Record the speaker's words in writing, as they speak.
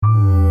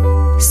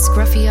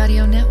Scruffy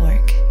Audio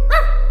Network.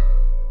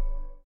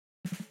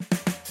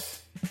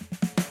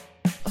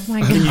 Oh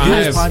my God. Can you do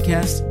this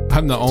podcast?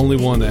 I'm the only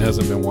one that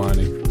hasn't been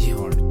whining.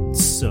 You are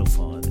so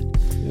full of it.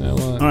 You know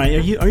what? All right,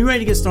 are you ready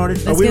to get started?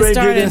 Let's are we get ready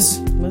started. to do this?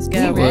 Let's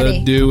go. Ready.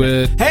 Let's do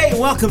it. Hey,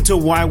 welcome to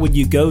Why Would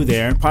You Go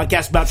There?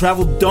 Podcast about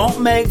travel.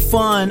 Don't make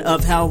fun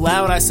of how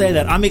loud I say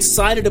that. I'm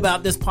excited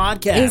about this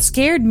podcast. It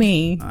scared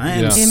me. I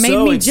am Yeah. so It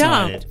made me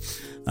excited.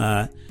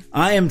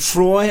 I am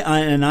Troy,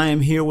 and I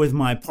am here with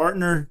my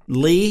partner,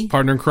 Lee.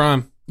 Partner in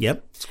crime.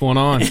 Yep. What's going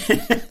on?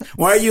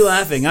 Why are you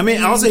laughing? I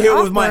mean, also here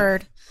with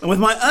Awkward.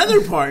 my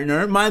other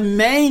partner, my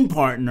main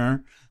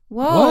partner.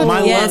 Whoa.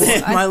 My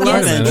Yes. love, my love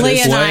Yes, interest. Lee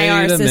and I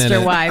are Wait a sister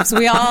minute. wives.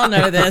 We all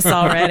know this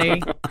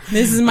already.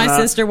 This is my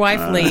sister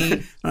wife,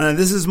 Lee.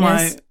 This is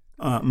my Yes.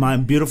 my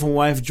beautiful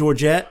wife,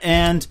 Georgette,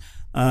 and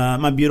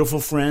my beautiful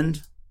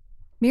friend,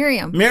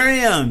 Miriam.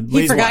 Miriam. You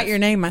Lee's forgot wife. your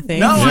name, I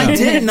think. No, I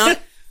did not.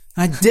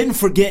 I didn't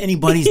forget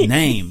anybody's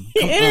name.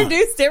 You Come on.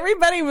 introduced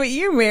everybody but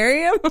you,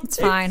 Miriam. It's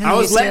fine. I'm I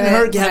was used letting to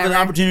her it. have an Whatever.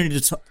 opportunity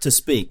to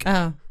speak.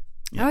 Oh.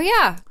 Oh,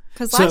 yeah.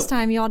 Because So- last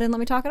time y'all didn't let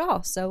me talk at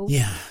all. So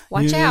Yeah,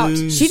 watch You- out.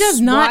 She does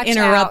not Watch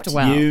interrupt out.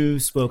 well. You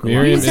spoke a lot.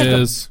 Miriam said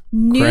the is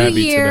new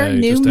crabby year, today,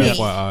 new just me.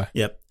 FYI.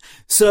 Yep.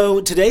 So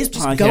today's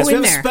podcast, go we in have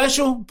a there.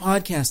 special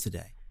podcast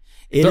today.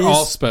 It They're is-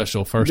 all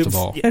special, first of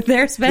all.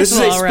 They're special, This is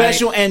a all right.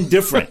 special and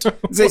different.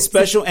 It's a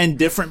special and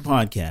different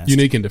podcast.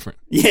 Unique and different.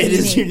 Yeah, it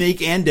is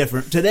unique and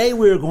different. Today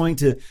we're going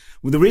to,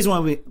 the reason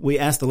why we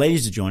asked the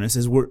ladies to join us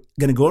is we're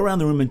going to go around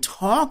the room and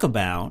talk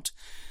about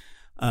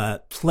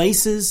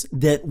places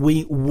that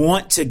we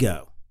want to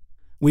go.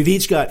 We've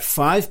each got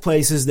 5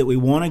 places that we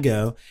want to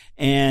go,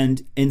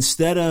 and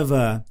instead of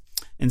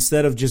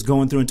just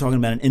going through and talking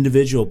about an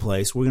individual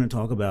place, we're going to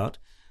talk about,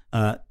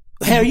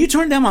 hey, are you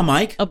turning down my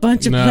mic? A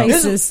bunch of No.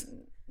 places.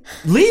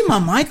 Leave my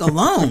mic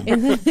alone.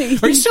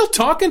 Are you still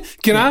talking?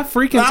 Can I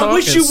freaking I talk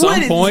wish at you some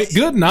would. point?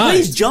 Good night.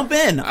 Please jump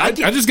in. I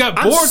just got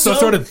I'm bored, so I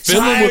started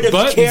fiddling tired with of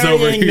buttons over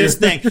carrying here. This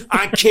thing.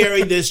 I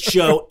carry this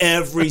show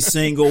every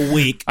single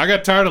week. I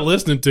got tired of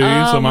listening to you,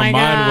 Oh, so my my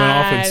mind went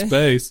off in God.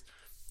 space.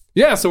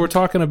 Yeah, so we're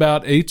talking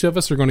about each of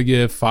us are going to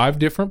give 5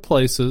 different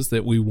places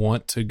that we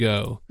want to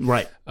go.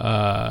 Right.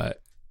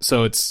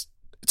 So it's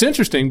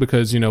interesting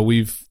because, you know,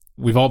 we've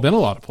all been a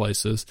lot of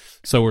places,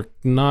 so we're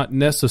not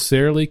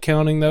necessarily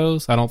counting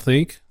those. I don't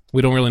think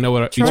we don't really know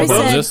what each Troy of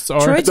our said- lists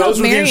are. Troy told Those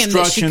were the Miriam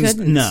that she instructions.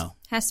 couldn't. No.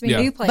 Has to be Yeah.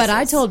 new places. But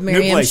I told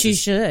Miriam places. she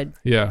should.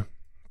 Yeah,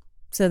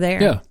 So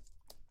there. yeah,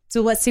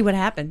 So let's see what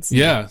happens.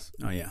 yeah.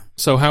 Oh yeah.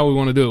 So how we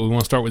want to do it? We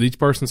want to start with each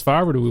person's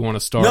 5, or do we want to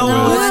start No,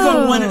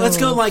 with? let's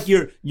go like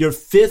your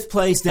 5th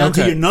place down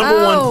to Okay. your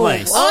number 1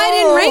 place. Oh, I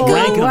didn't rank them.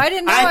 Rank 'em. I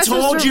didn't know. I was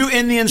told supposed you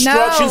in the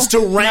instructions to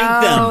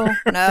rank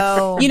them.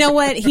 No. You know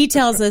what? He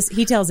tells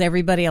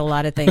everybody a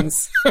lot of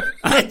things.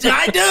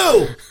 I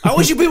do. I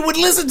wish you people would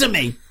listen to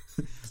me.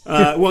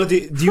 Well, do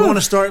you want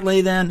to start,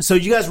 Lee? Then, so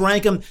you guys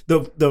rank them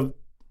the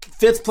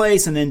 5th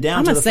place and then down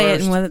I'm to going the to say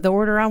first. it in the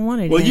order I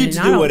wanted. Well, in, you and do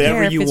I don't whatever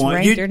care if you it's want.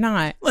 ranked You- or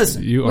not.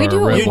 Listen, You We are do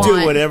a what we you rebel.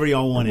 do whatever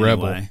y'all want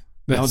Rebel. anyway.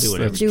 That's- I'll do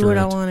whatever. that's Do what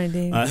I correct. want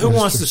to do. Who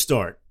wants to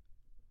start?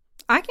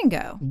 I can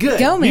go. Good.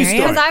 Go, You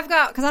Miriam. start.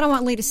 Because I don't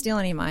want Lee to steal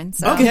any of mine.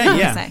 So Okay, I'm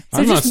yeah. gonna say.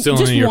 I'm not stealing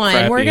just any of your one.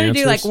 crappy We're going to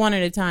do like answers. one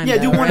at a time. Yeah,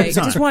 do though, one at a right?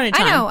 time. Just one at a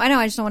time. I know.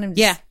 I just don't want him to.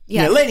 Yeah.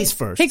 Yeah, ladies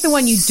first. Pick the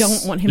one you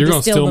don't want him You're to going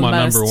to steal steal the my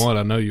most. number 1.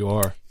 I know you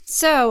are.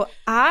 So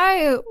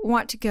I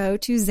want to go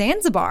to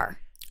Zanzibar.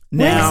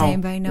 Now, Does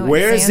anybody know what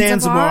where is Zanzibar,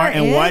 Zanzibar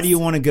and why is? do you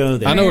want to go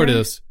there? I know where it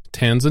is.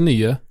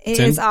 Tanzania. It It's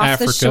is in off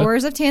Africa. the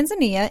shores of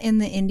Tanzania in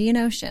the Indian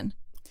Ocean.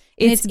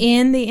 It's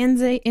in the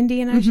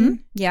Indian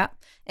Ocean? Yeah.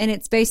 And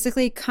it's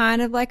basically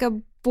kind of like a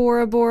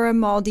Bora Bora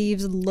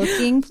Maldives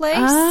looking place.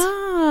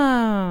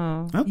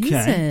 Oh. Okay.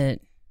 Is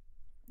it?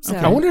 So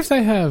I wonder if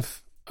they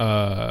have.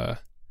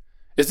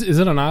 Is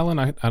it an island?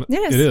 It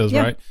is, It is,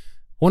 yeah. right?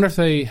 Wonder if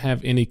they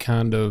have any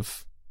kind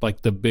of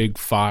like the big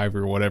 5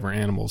 or whatever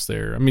animals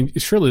there. I mean,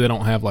 surely they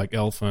don't have like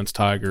elephants,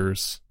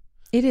 tigers.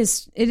 It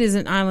is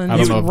an island I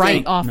that's don't know if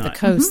right they- off not. the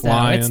coast, though.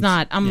 Lions. It's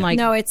not. I'm Yeah. like,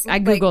 No, it's I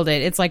like- Googled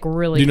it. It's like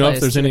really Do you know close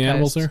if there's to any the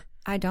animals coast. there?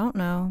 I don't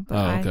know. But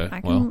Oh, okay.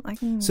 I Well,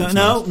 can. So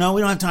no,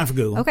 we don't have time for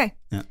Google. Okay.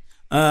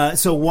 Yeah.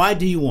 So why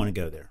do you want to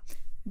go there?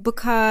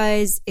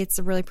 Because it's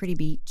a really pretty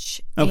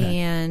beach. Okay.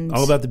 And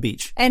All about the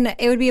beach. And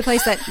it would be a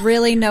place that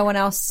really no one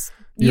else.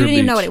 You Your didn't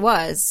even know beach. what it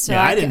was. So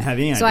Yeah, I didn't have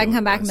any So idea I can what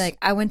come it back and was. be like,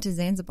 I went to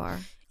Zanzibar.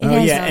 Oh,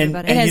 has yeah,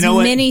 everybody. It has you know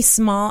what? many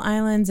small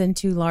islands and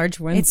 2 large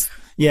ones. It's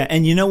Yeah,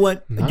 and you know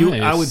what?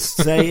 Nice. I would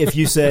say if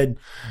you said,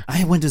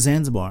 I went to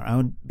Zanzibar, I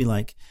would be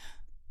like,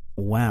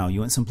 wow,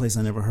 you went someplace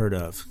I never heard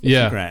of.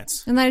 Yeah.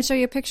 Congrats. and then I'd show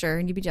you a picture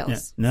and you'd be Yeah.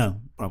 jealous. No,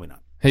 probably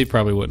not. He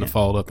probably wouldn't have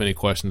followed up any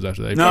questions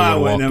after that. He No, probably I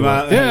would've wouldn't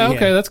walked have. away. Yeah, Yeah.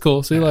 okay, that's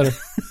cool. See you later.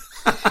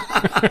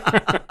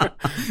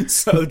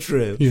 So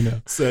true. You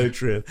know. So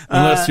true.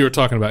 Unless you were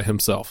talking about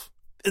himself.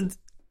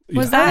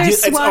 Was that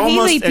it's Swahili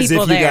almost as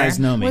people if you there? guys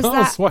know me. Was Oh,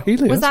 that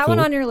Swahili. was that's that one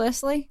cool. on your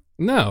list, Lee?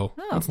 No,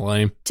 Oh. that's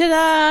lame.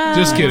 Ta-da!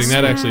 Just kidding.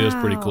 That actually is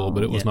pretty cool,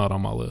 but it was Yeah. not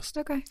on my list.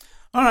 Okay.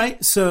 All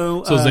right,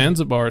 so So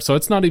Zanzibar. So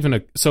it's not even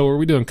a. So are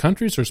we doing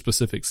countries or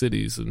specific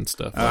cities and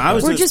stuff? Like I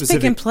was that? We're doing just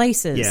picking specific-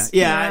 places.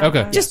 Yeah.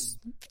 Okay. Just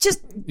Just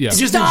Yeah.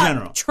 Just in stop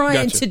general.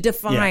 trying Gotcha. to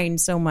define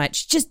so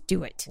much. Just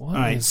do it. What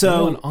All right, is so-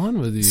 going on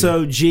with you?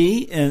 So,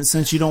 G, and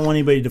since you don't want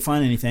anybody to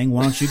find anything,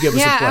 why don't you give us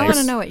Yeah, a place? I want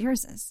to know what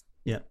yours is.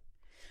 Yeah.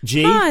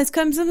 G, It's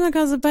come something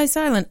called by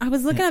silent. I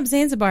was looking up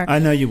Zanzibar. I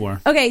know you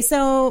were. Okay,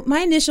 so my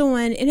initial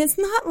one, and it's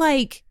not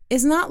like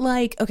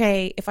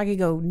okay, if I could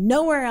go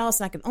nowhere else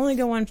and I could only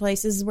go one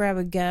place, this is where I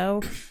would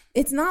go.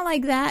 It's not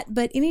like that,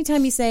 but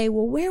anytime you say,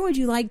 well, where would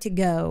you like to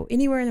go?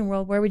 Anywhere in the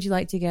world, where would you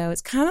like to go?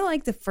 It's kind of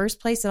like the first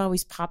place that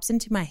always pops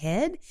into my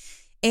head.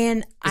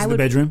 And Is it the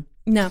bedroom?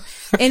 no.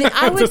 And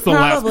I would Just the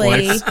last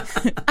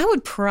I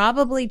would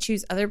probably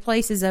choose other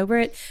places over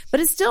it,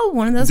 but it's still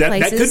one of those That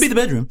places. could be the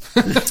bedroom.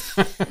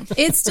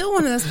 It's still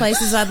one of those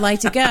places I'd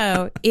like to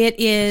go. It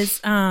is,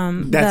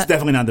 That's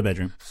definitely not the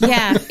bedroom.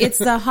 yeah, it's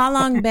the Ha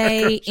Long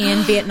Bay in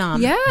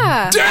Vietnam.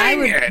 Yeah.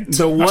 Dang it!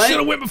 The I what? should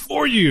have went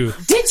before you.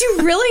 Did you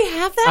really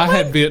have that I one?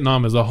 had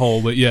Vietnam as a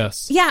whole, but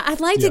yes. Yeah, I'd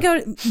like to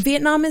go to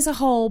Vietnam as a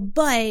whole,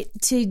 but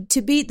to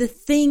be the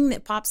thing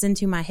that pops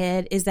into my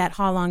head is that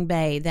Ha Long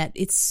Bay, that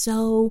it's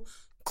so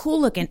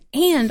cool looking.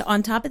 And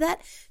on top of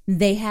that,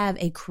 they have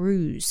a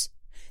cruise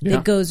Yeah.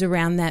 that goes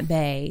around that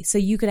bay. So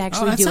you could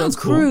actually that do a sounds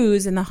cool.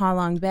 cruise in the Ha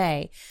Long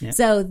Bay. Yeah.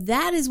 So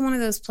that is one of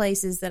those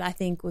places that I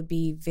think would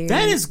be very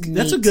That's a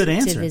neat good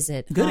answer. to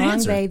visit. Good Ha Long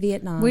answer. Bay,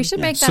 Vietnam. We should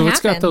make that So happen.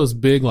 it's got those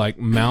big like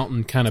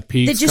mountain kind of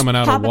peaks That just coming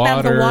out pop of up out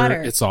of the water.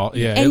 water. It's all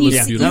it and you,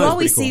 looks see, you That beautiful. was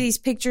always pretty cool. see these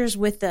pictures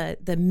with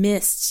the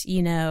mist,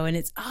 and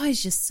it's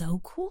always just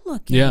so cool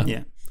looking. Yeah.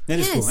 Yeah. That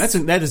is Yes.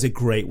 cool. That is a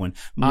great one.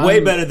 Way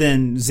better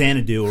than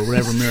Xanadu or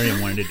whatever Miriam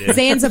wanted to do.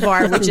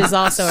 Zanzibar, which is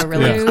also a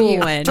really Yeah. cool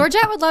one.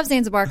 Georgette would love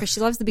Zanzibar because she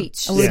loves the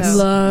beach. I would Yes.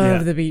 love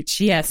Yeah. the beach.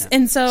 Yes.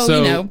 And so,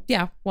 So-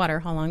 water,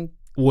 how long?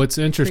 What's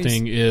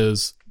interesting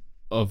is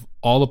of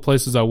all the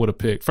places I would have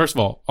picked. First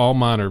of all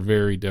mine are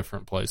very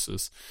different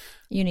places.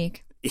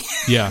 Unique.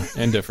 Yeah,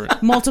 and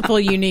different. Multiple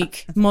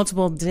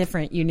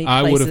different unique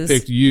I places. would have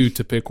picked you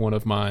to pick one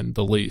of mine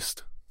the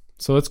least.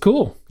 So it's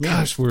cool.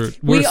 Gosh, we're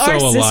We so are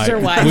alike. sister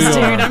wives, We dude.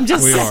 are. I'm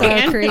just We are.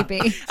 saying. So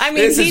creepy. I mean,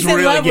 This is he's in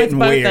really love with getting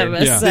both weird. of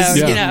us. Yeah. So, This is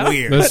you getting know,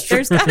 weird. That's true.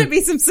 there's got to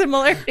be some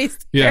similarities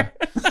there.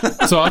 Yeah.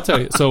 So I'll tell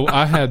you. So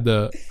I had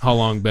the Ha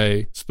Long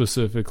Bay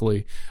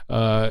specifically,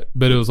 but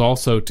it was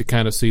also to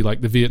kind of see like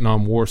the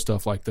Vietnam War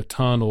stuff, like the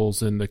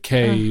tunnels and the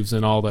caves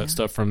and all that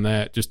stuff from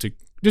that, just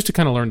to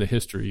kind of learn the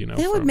history. You know,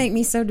 That would from- make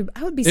me so.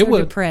 I would be It so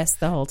would. depressed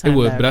the whole time. It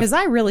would, but I- because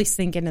I really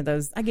sink into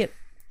those. I get.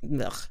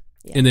 Ugh.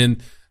 Yeah. And then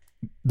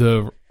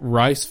the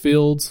rice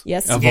fields.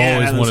 Yes. I've Yeah,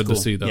 always that was wanted cool.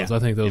 to see those. Yeah. I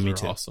think those Yeah, me are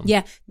too. awesome.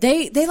 Yeah,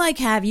 they like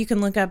have, you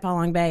can look up Ha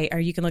Long Bay or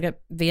you can look up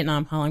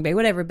Vietnam, Ha Long Bay,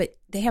 whatever, but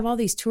they have all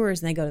these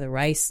tours and they go to the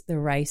rice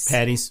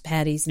Patties.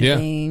 and Yeah.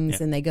 things,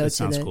 Yeah, and they go that to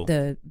sounds cool.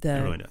 the It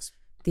really does.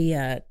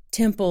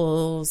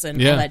 temples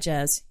and Yeah. all that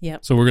jazz.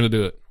 Yep. So we're gonna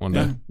do it one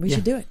day. We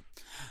should do it.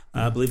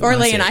 I believe Or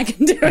when Lee and say I it.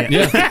 can do it.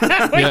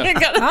 Yeah. We Yeah. can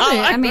go to I'll do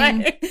it. Ha I Long mean,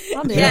 Bay.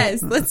 I'll do it.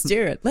 Yes, let's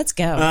do it. Let's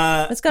go.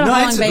 Let's go to no,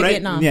 Ha it's Long a Bay, great-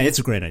 Vietnam. Yeah, it's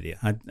a great idea.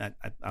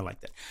 I like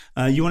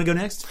that. You want to go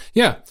next?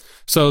 Yeah.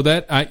 So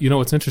that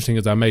what's interesting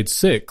is I made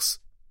 6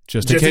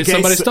 just in case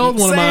somebody stole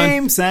one of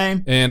mine.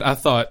 Same. And I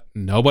thought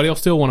nobody will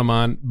steal one of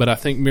mine, but I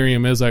think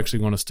Miriam is actually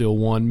going to steal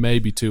one,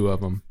 maybe 2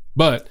 of them.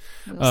 But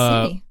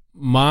We'll see.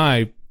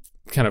 my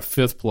kind of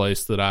 5th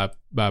place that I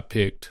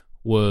picked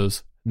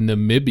was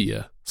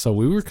Namibia. So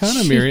we were kind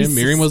of Miriam. Jesus.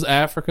 Miriam was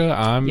Africa.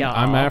 I'm Y'all.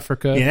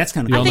 Africa. Yeah, that's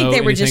kind of Y'all I think know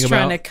they were just anything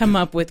trying to about- come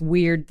up with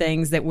weird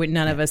things that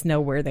none of us know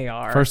where they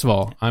are. First of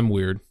all, I'm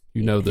weird.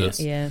 You know this.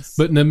 Yes.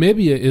 But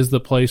Namibia is the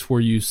place where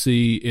you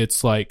see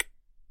it's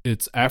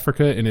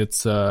Africa and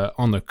it's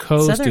on the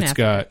coast. Southern It's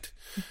got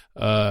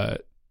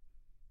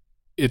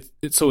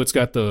it's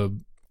got the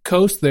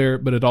coast there,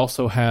 but it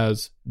also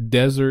has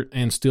desert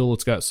and still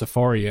it's got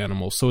safari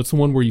animals. So it's the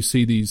one where you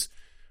see these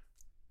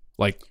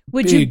like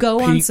Would big you go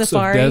on peaks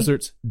safari? of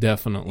deserts.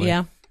 Definitely.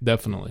 Yeah.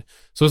 Definitely.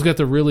 So it's got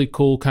the really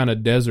cool kind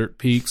of desert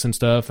peaks and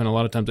stuff, and a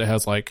lot of times it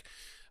has like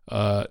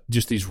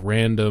just these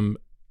random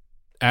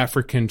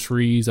African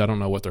trees. I don't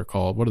know what they're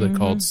called. What are they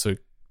called? So,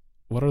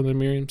 what are they,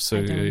 Miriam? So,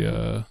 I don't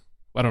know.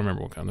 I don't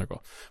remember what kind they're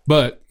called.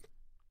 But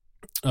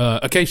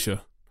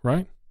acacia,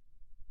 right?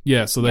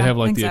 Yeah. So they Yeah, have I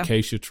like think the so.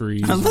 acacia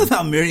trees. I love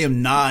how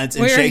Miriam nods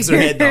and We're shakes her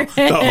head the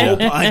whole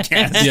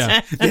podcast.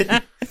 Yeah.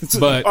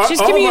 But Our-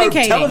 She's all of our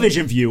communicating.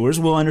 television viewers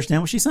will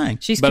understand what she's saying.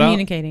 She's But I'll-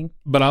 communicating.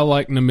 But I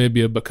like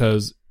Namibia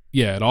because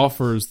it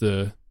offers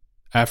the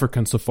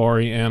African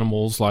safari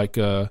animals like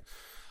a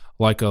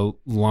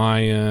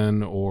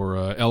lion or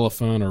a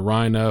elephant or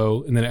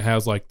rhino, and then it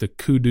has like the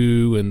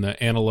kudu and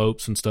the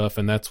antelopes and stuff,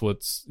 and that's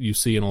what you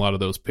see in a lot of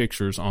those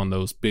pictures on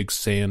those big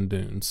sand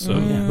dunes. So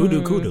Yeah,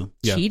 hoodoo kudu.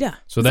 Yeah. Cheetah.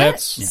 So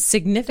that's Do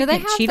Significant they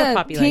have cheetah the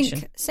population.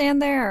 pink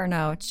sand there, or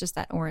no? It's just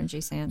that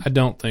orangey sand. I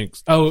don't think.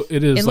 Oh,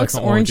 it is It like looks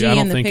an orangey. I orangey don't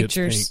in the think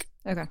pictures. it's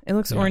pink. Okay. It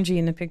looks Yeah. orangey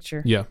in the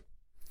picture. Yeah.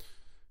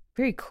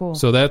 Very cool.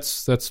 So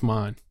that's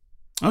mine.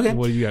 Okay.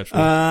 What do you got?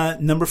 Troy?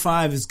 Number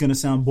 5 is going to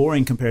sound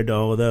boring compared to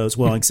all of those.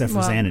 Well, except for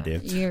Well, Xanadu.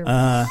 You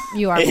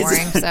are It's-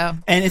 boring, so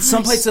And it's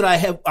someplace that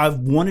I've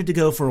wanted to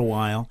go for a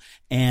while,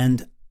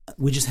 and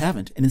we just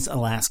haven't. And it's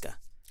Alaska.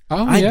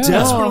 Oh, I yeah.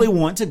 desperately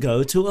want to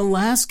go to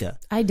Alaska.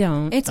 I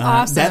don't. It's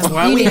awesome. That's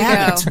why you we need to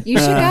haven't. go. You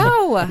should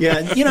go. Yeah,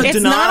 it's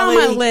Denali, not on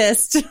my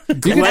list. You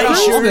can cruise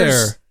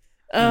glaciers,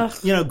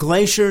 there.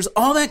 glaciers,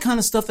 all that kind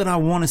of stuff that I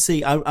want to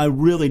see. I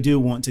really do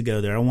want to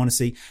go there. I want to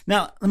see.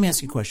 Now, let me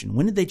ask you a question.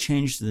 When did they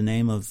change the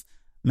name of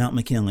Mount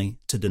McKinley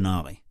to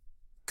Denali?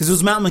 Because it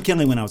was Mount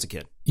McKinley when I was a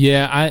kid.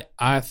 Yeah,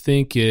 I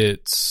think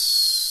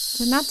it's...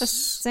 They're not the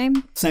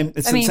same. Same.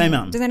 It's I the mean, same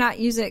mountain. do they not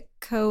use it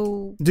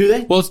Do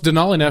they? Well, it's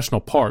Denali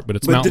National Park, but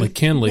it's But Mount the-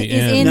 McKinley.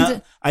 is And, in-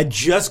 No, I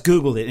just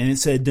Googled it, and it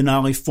said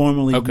Denali,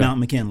 formerly Okay. Mount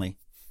McKinley.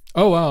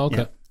 oh, wow, okay.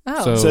 Yeah.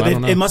 Oh. So I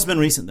don't know. it must have been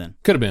recent then.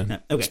 Could have been. Yeah,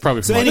 okay. It's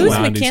probably So from anyway- Who's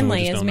like the 90s, and we McKinley?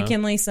 just Is don't know.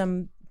 McKinley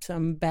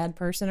some bad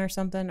person or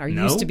something? Or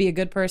No. used to be a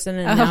good person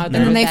and Oh, now and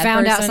they're then a they bad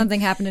found out person? something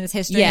happened in his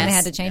history Yes. and they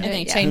had to change and it.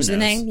 they Yeah. changed Who the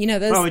knows? name. You know,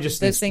 Probably those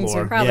just things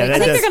explore. are Probably. Yeah, I that I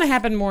think does- they're going to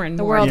happen more and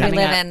The more. world we coming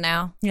live up. in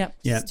now. Yep.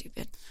 Yeah.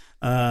 Stupid.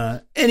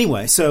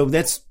 Anyway, so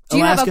that's Do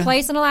you Alaska. have a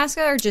place in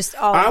Alaska or just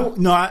all?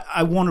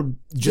 I want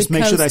to just The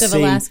make sure that I coast of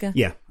see. Alaska?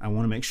 Yeah, I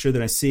want to make sure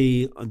that I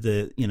see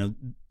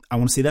I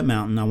want to see that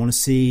mountain. I want to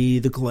see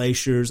the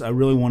glaciers. I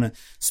really want to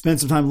spend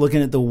some time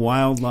looking at the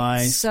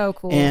wildlife. So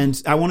cool.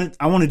 And I want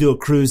to do a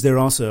cruise there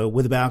also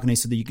with a balcony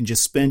so that you can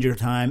just spend your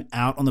time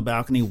out on the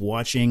balcony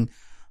watching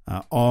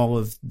all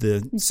of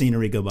the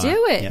scenery go by.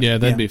 Do it. Yeah,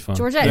 that'd be fun.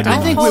 Georgette, That'd be don't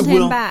I think hold we him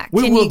will. back.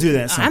 We Can will you- do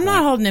that. At some I'm not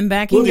point. holding him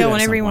back. He We'll can do go that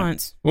at whenever he some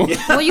point.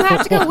 wants. Well, you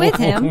have to go with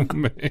him. Oh,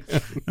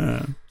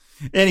 man.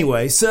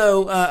 Anyway,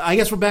 so I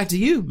guess we're back to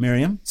you,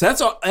 Miriam. So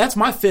that's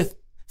my fifth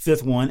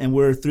one, and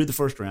we're through the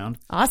first round.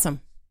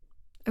 Awesome.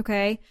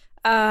 Okay.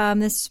 I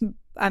think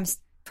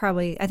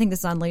this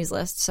is on Lee's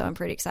list, so I'm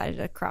pretty excited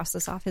to cross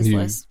this off his You-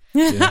 list.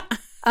 Yeah.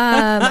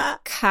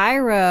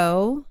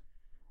 Cairo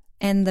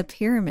and the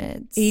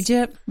pyramids.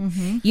 Egypt.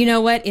 Mm-hmm. You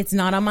know what? It's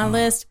not on my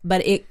list,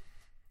 but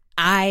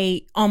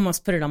I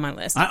almost put it on my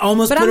list. I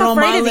almost but put I'm it on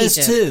afraid my of list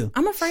Egypt. too.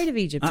 I'm afraid of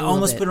Egypt. I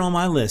almost put it on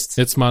my list.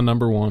 It's my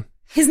number one.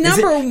 his Is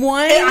number it-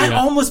 one. I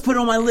almost put it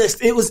on my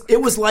list. It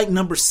was like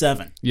number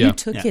 7. Yeah. You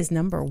took his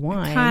number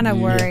one. Kind of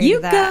worried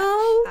You that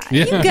go.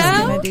 Yeah. You I was go.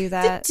 gonna do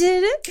that.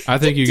 Did it? I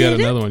think you got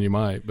Did it? another one you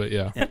might, but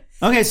yeah.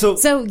 Okay, so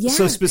yeah,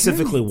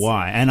 specifically pyramids.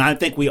 why? And I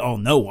think we all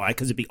know why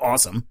because it'd be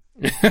awesome.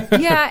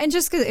 Yeah, and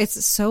just because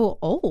it's so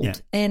old. Yeah.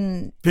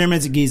 And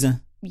Pyramids of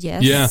Giza,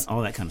 yes. Yeah.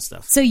 all that kind of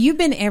stuff. So you've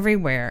been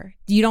everywhere.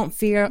 Do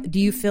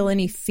you feel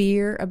any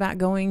fear about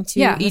going to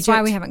Yeah, Egypt? that's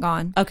why we haven't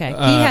gone. Okay. He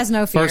has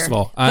no fear. First of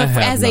all, I But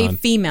have as none. a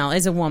female,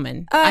 as a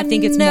woman, I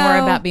think it's more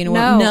about being a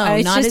woman. No, No,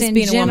 it's not just as in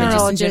being a woman,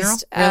 just in general.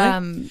 just,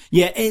 Really?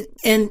 Yeah,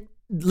 and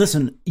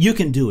listen, you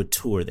can do a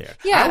tour there.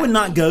 Yeah. I would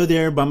not go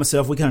there by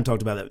myself. We kind of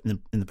talked about that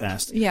in the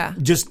past. Yeah.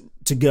 Just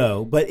to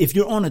go. But if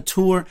you're on a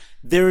tour,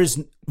 there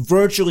is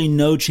virtually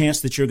no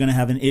chance that you're going to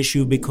have an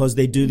issue because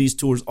they do these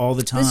tours all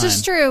the time. This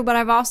is true, but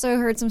I've also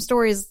heard some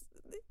stories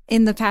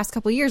in the past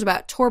couple of years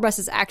about tour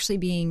buses actually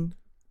being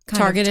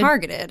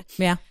targeted.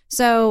 Yeah.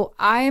 So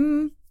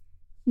I'm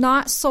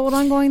not sold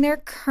on going there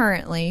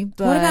currently.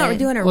 But What about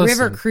doing a Listen.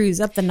 river cruise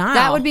up the Nile?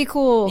 that would be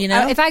cool. You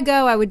know? If I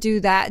go, I would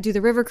do that. Do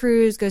the river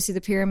cruise, go see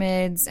the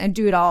pyramids, and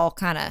do it all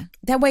kind of.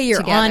 That way you're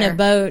together. on a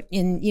boat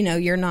and,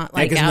 you're not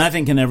like Because out.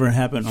 nothing can ever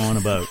happen on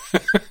a boat.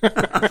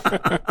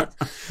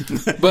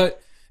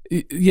 But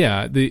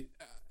yeah,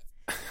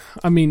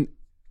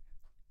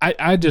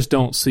 I just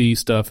don't see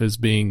stuff as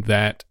being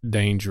that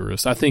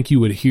dangerous. I think you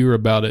would hear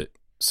about it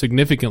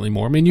significantly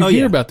more. I mean, you Oh,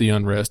 hear yeah. about the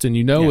unrest and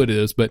you know Yeah. it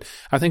is, but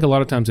I think a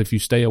lot of times if you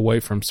stay away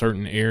from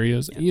certain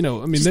areas, Just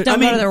don't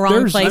go to the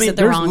wrong place at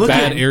the there's wrong look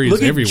bad at, areas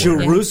look at everywhere.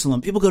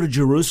 Jerusalem. People go to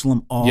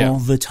Jerusalem all Yeah.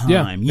 the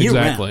time. Year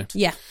exactly. round.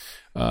 Yeah.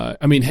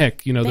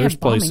 Heck, They there's have bombings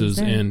places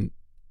there. in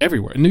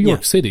everywhere. New York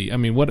Yeah. City. I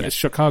mean,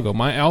 Chicago,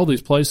 all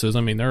these places.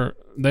 I mean,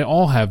 they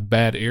all have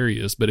bad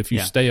areas, but if you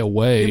Yeah. stay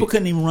away, People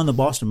couldn't even run the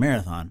Boston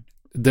Marathon.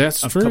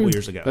 that's a true. couple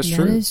years ago. That's That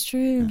true. is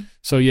true.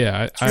 So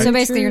yeah, I So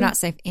basically, true. you're not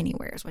safe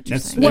anywhere. Is what you're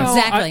That's- saying. Well,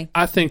 Exactly.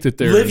 I think that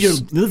there's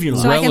Live your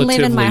life. So I can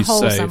live in my relatively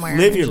hole safe. somewhere.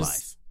 Live your Just-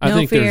 life. I No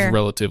think fear. there's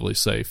relatively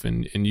safe,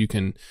 and you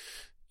can,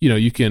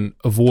 you can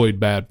avoid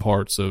bad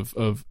parts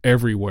of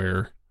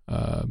everywhere,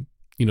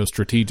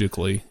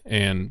 strategically,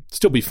 and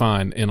still be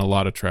fine in a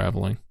lot of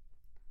traveling.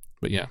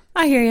 But yeah.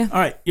 I hear you. All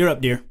right, you're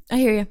up, dear. I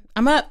hear you.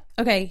 I'm up.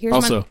 Okay. Here's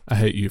Also, I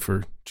hate you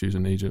for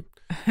choosing Egypt.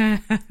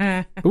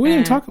 But we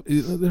didn't talk.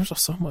 There's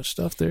so much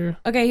stuff there.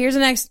 Okay, here's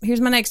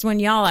my next one,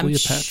 y'all.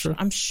 Cleopatra.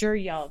 I'm sure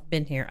y'all have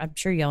been here. I'm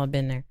sure y'all have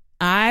been there.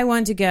 I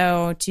want to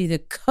go to the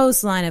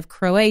coastline of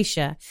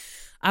Croatia.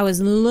 I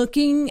was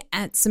looking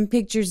at some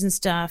pictures and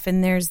stuff,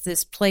 and there's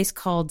this place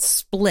called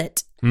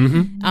Split.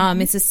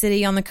 Mm-hmm. It's a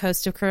city on the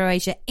coast of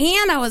Croatia,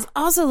 and I was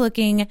also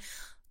looking.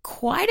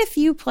 Quite a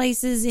few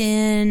places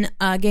in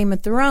Game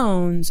of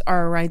Thrones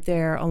are right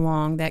there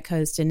along that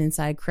coast and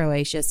inside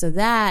Croatia. So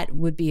that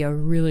would be a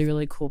really,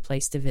 really cool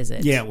place to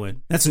visit. Yeah, it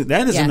would. That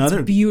is Yeah, another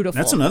it's beautiful.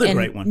 That's another and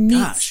great one. Neat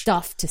Gosh.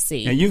 stuff to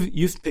see. Yeah,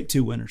 you've picked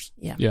 2 winners.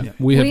 Yeah. Yeah,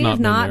 we have We've not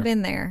been there.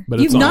 been there. But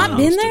You've it's on not the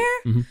been list.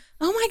 there? Mhm.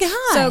 Oh my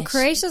god! So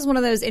Croatia is one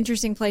of those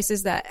interesting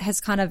places that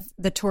has kind of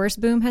the tourist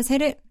boom has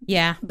hit it,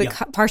 yeah,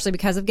 partially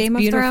because of Game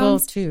of beautiful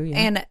Thrones too. Yeah.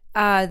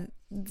 And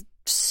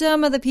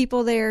some of the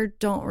people there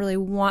don't really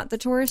want the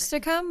tourists to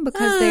come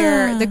because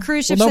the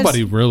cruise ships. Well,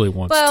 nobody really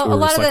wants tourists, a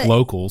lot of like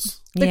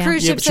locals. The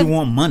cruise Yeah, ships but you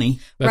want money.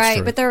 That's right,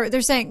 true. but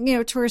they're saying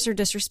tourists are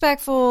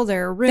disrespectful.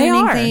 They're ruining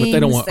are. things. But they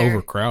don't want they're-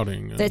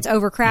 overcrowding. It's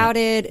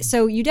overcrowded.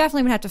 So you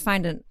definitely would have to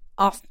find an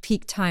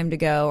off-peak time to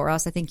go, or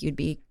else I think you'd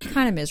be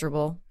kind of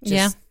miserable.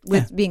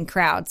 With being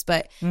crowds.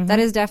 But that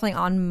is definitely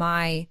on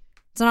my.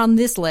 It's not on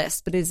this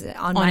list, but it's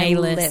on my a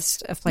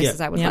list of places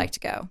I would like to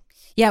go.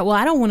 Yeah, well,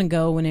 I don't want to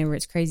go whenever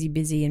it's crazy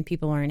busy and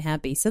people aren't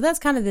happy. So that's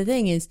kind of the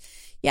thing is,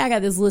 I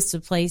got this list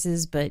of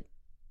places, but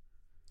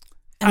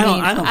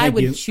I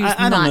would choose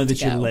I don't not know to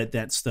that you go let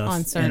that stuff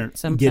on certain-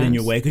 get in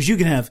your sometimes. way, because you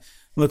can have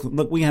look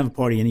we can have a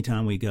party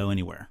anytime we go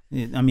anywhere.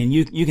 I mean,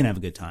 you can have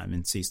a good time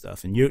and see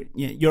stuff, and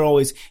you're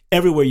always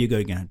everywhere you go.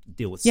 You're gonna have to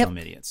deal with some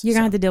idiots. You're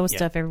gonna have to deal with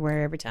stuff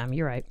everywhere every time.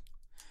 You're right.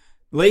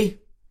 Lee,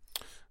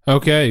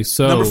 Okay,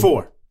 so number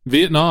 4.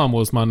 Vietnam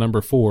was my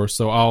number 4,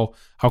 so I'll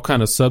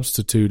kind of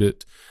substitute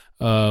it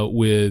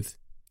with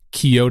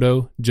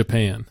Kyoto,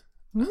 Japan.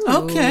 Ooh.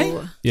 Okay.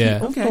 Yeah.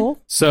 Okay.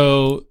 Cool.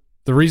 So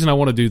the reason I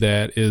want to do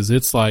that is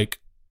it's Have like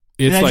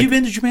you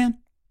been to Japan?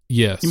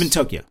 yes, You've been to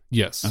Tokyo.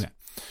 yes.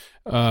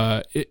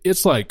 Okay.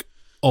 It's like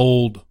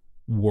old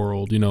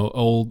world,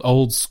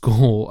 old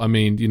school. I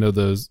mean,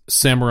 the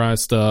samurai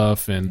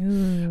stuff,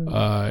 and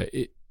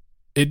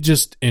it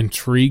just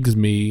intrigues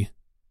me.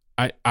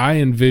 I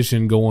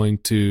envision going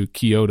to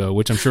Kyoto,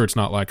 which I'm sure it's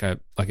not like at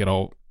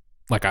all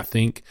like I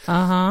think,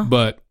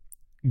 but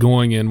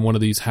going in one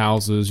of these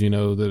houses,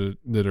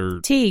 that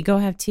are Tea. Go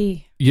have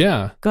tea.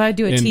 yeah, Go ahead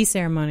do a And tea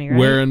ceremony, right?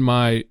 wearing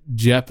my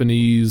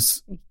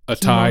Japanese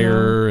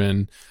attire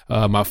and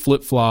my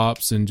flip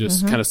flops, and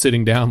just kind of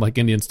sitting down like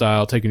Indian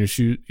style, taking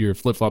your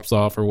flip flops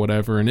off or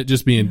whatever, and it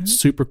just being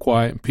super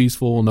quiet and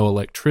peaceful, no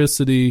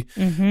electricity.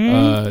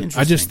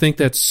 I just think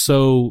that's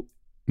so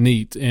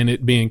neat, and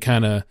it being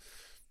kind of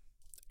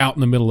out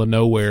in the middle of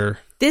nowhere.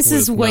 This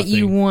is with what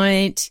you nothing.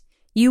 want.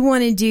 You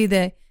want to do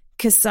the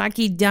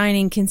Kasaki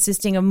dining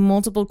consisting of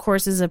multiple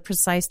courses of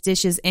precise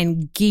dishes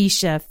and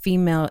geisha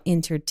female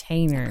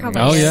entertainer.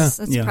 Probably Oh, is. yeah.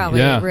 That's Yeah. probably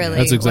Yeah, really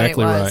that's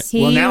exactly what it right. was.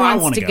 He Well, now I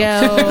wants wanna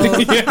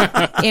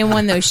to go in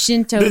one of those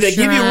Shinto Do they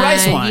give you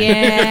rice shrines. wine?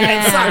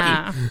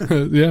 Yeah.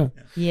 Yeah,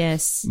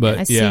 Yes. But,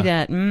 I see yeah.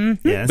 that.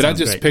 Yeah, but I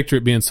just picture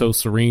it being so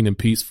serene and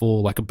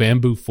peaceful, like a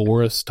bamboo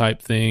forest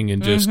type thing,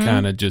 and just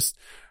kind of just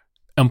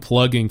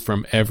unplugging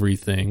from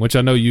everything, which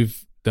I know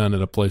you've done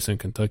at a place in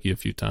Kentucky a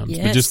few times,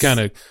 but just Yes. kind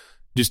of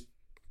just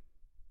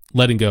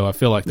letting go. I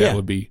feel like that Yeah.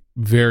 would be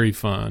very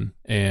fun.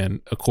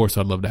 And of course,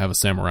 I'd love to have a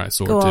samurai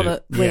sword Go all too.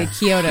 the way to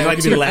Kyoto. You'd like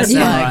to be too. the last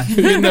Yeah.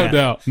 samurai. No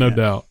doubt. No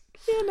doubt.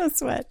 Yeah, no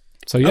sweat.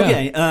 So yeah.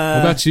 Okay. What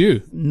about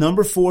you?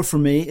 Number 4 for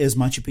me is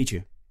Machu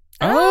Picchu.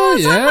 Oh,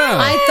 yeah.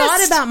 I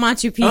thought about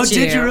Machu Picchu. Oh,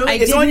 did you really? I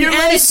It's didn't on your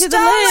add list. it to the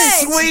list.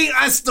 Sweet.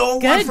 I stole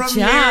one Good from job.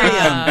 Miriam.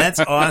 That's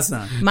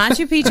awesome.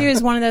 Machu Picchu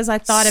is one of those I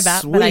thought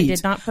about, but I Sweet.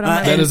 did not put on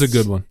my That list. is a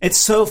good one. It's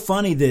so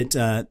funny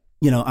that,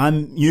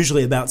 I'm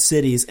usually about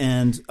cities,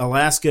 and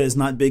Alaska is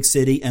not big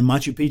city, and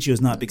Machu Picchu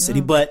is not big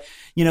city, but,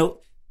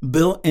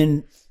 built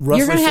in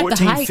roughly gonna have to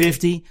hike.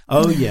 1450.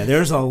 Oh, yeah.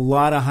 There's a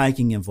lot of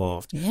hiking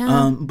involved.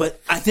 Yeah. But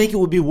I think it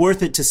would be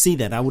worth it to see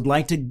that. I would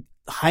like to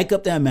hike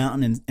up that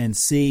mountain and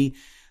see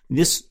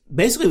this.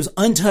 Basically, it was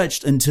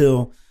untouched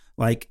until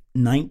like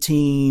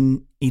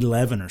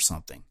 1911 or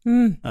something.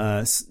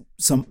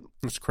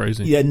 That's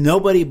crazy. Yeah,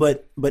 nobody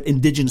but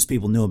indigenous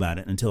people knew about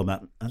it until I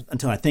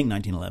think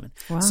 1911.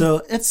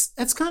 So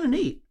that's kind of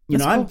neat.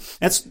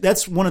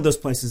 That's one of those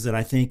places that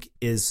I think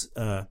is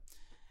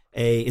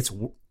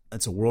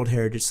it's a World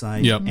Heritage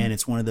Site, Yep. and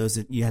it's one of those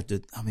that you have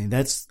to. I mean,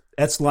 that's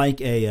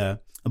like a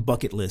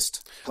bucket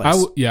list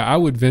place. I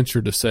would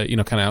venture to say,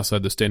 kind of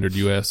outside the standard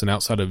U.S. and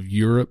outside of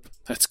Europe,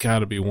 that's got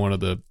to be one of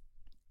the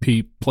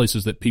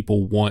places that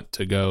people want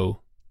to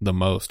go the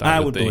most. I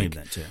would think. believe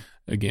that too.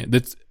 Again,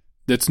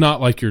 that's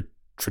not like your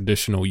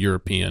traditional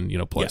European,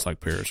 place like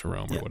Paris or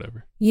Rome or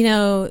whatever.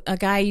 A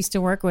guy I used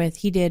to work with,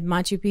 he did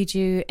Machu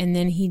Picchu and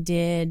then he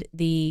did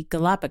the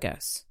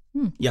Galapagos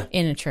Yeah,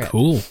 in a trip.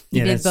 Cool. He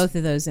Yeah, did that's- both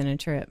of those in a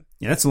trip.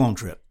 yeah, that's a long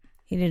trip.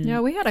 He did.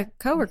 No, we had a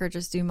coworker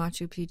just do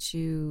Machu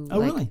Picchu Oh,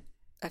 really?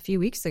 a few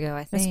weeks ago,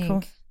 I That's think.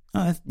 cool.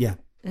 Yeah.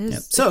 It is- Yeah.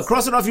 So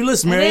cross it off your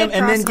list, I did Miriam,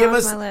 and then cross give off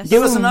us my list.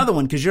 give us another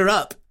one because you're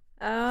up.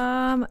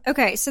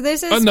 Okay, so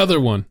this is Another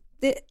one.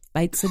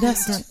 Bites the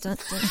dust. Dun, dun,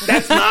 dun, dun.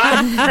 That's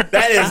not.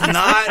 That is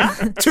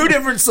not two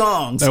different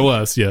songs. That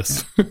was,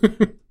 yes.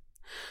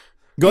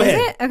 Go Is ahead.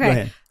 it? Okay. Go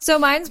ahead. So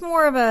mine's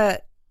more of a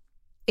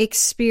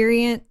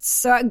experience.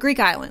 So Greek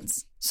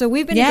islands. So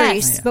we've been to Yes.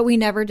 Greece, Yeah. but we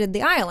never did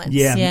the islands.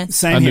 Yeah. Yes.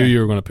 Same I here. knew you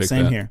were going to pick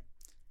Same that. here.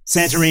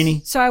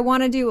 Santorini. So I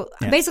want to do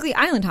Yeah. basically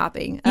island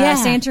hopping. Yeah.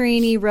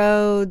 Santorini,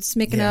 Rhodes,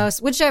 Mykonos,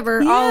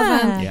 whichever, all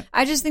of them. Yeah. Yeah.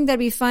 I just think that'd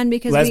be fun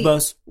because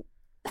Lesbos.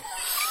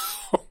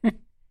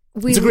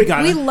 we It's a Greek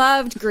island. we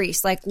loved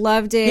Greece. Like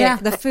loved it. Yeah.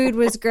 The food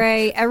was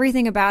great.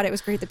 Everything about it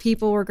was great. The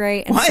people were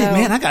great. And Why, so,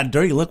 man, I got a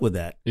dirty look with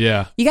that.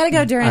 Yeah. You got to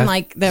go during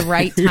like the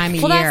right time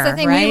of well, year. that's the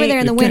thing. Right? We were there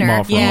in the It came winter.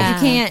 off wrong. You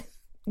can't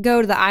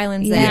go to the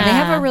islands then. Yeah. They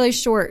have a really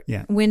short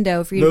Yeah.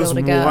 window for you to be Those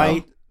able to go.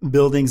 white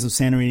buildings of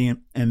Santorini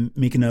and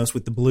Mykonos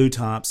with the blue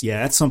tops.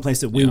 Yeah, that's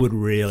someplace that we would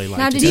really like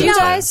now, to did go you to.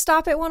 guys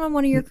stop at one on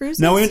one of your cruises?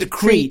 No, we went to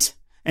Crete,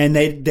 and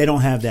they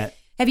don't have that.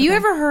 Have you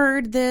ever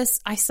heard this?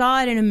 I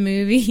saw it in a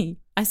movie.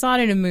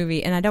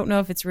 And I don't know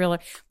if it's real,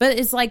 but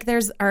it's like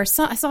I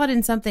saw it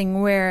in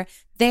something where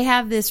they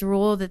have this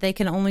rule that they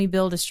can only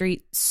build a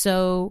street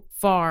so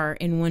far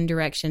in one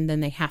direction, then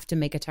they have to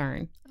make a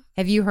turn.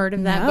 Have you heard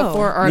of that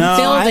before? Or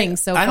building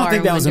so far? I don't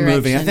think that was a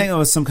movie. I think it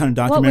was some kind of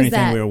documentary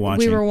thing we were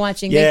watching. We were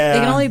watching. Yeah, they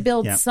can only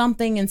build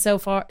something and so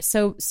far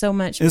so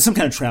much. It was some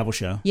kind of travel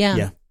show.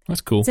 Yeah.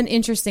 That's cool. It's an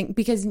interesting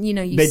because you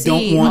they see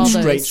don't want all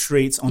straight those,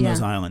 streets on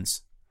those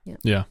islands.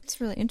 Yeah.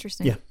 It's really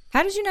interesting. Yeah.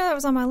 How did you know that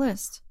was on my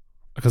list?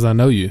 Because I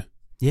know you.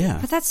 Yeah.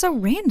 But that's so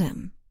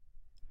random.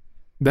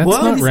 That's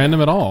not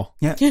random at all.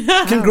 Yeah.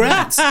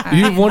 Congrats.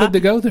 You wanted to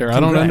go there. I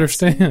don't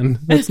understand.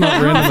 That's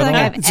not random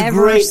at all. I've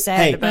ever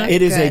said about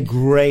it is a good.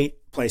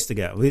 great place to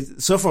go.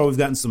 So far, we've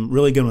gotten some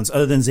really good ones.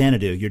 Other than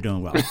Xanadu, you're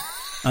doing well.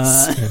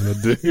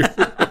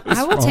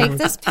 I will take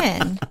this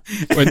pen.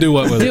 Wait, do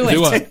what with it?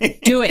 Do what?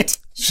 Do it.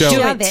 Show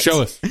it.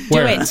 Show us.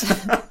 Where? Do it.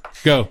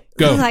 Go.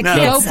 I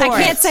Go for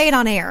can't it. say it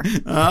on air.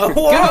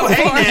 Whoa,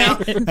 hey now.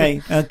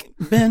 Hey,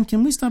 Ben,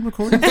 can we stop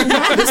recording?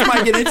 This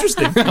might get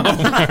interesting.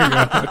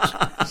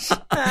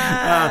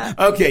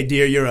 Okay,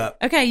 dear, you're up.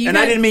 Okay, I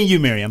didn't mean you,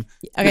 Miriam.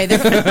 Okay,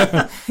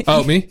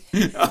 Oh, me?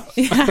 you guys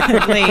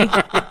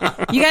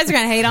are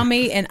gonna hate on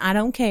me, and I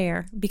don't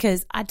care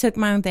because I took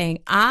my own thing.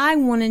 I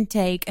want to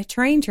take a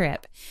train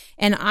trip,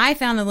 and I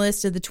found a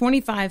list of the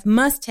 25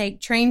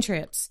 must-take train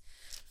trips.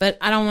 But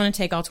I don't want to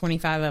take all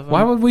 25 of them.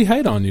 Why would we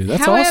hate on you?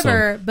 That's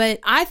However, awesome. but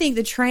I think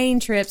the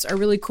train trips are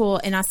really cool.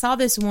 And I saw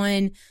this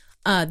one,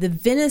 the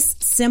Venice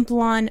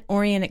Simplon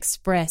Orient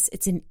Express.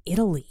 It's in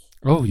Italy.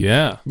 Oh,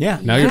 yeah. Yeah.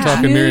 Now you're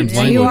talking Miriam's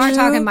language. You are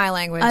talking my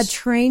language. A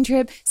train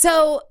trip.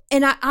 So,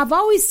 and I've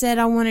always said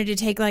I wanted to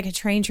take like a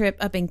train trip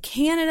up in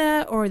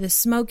Canada or the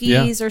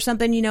Smokies or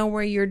something,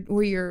 where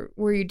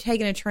you're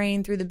taking a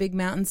train through the big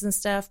mountains and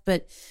stuff.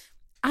 But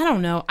I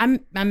don't know.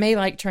 I may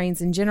like trains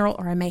in general,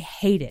 or I may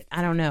hate it.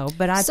 I don't know.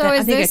 But I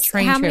think a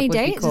train how trip many would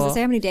days? be cool. Does it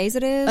say how many days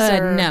it is?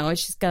 No,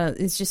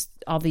 it's just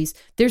all these.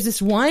 There's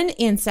this one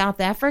in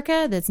South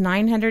Africa that's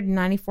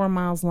 994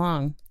 miles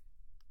long.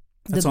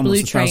 That's the blue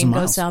almost 1,000 train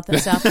miles. goes south of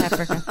South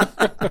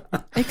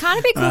Africa. It'd kind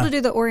of be cool to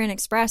do the Orient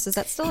Express. Is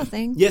that still a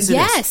thing? Yes, it is.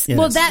 Yes. It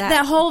Well, is.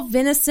 that whole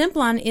Venice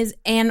Simplon is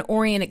an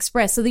Orient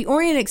Express. So the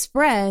Orient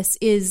Express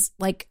is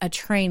like a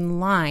train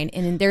line,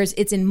 and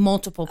it's in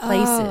multiple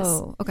places.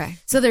 Oh, okay.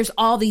 So there's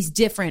all these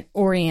different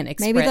Orient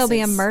Expresses. Maybe there'll be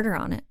a murder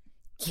on it.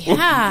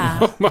 Yeah.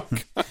 Oh, my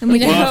God. Well,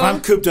 if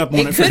I'm cooped up on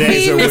it for could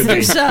days, be there would be.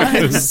 Mr.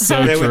 Suggs. It's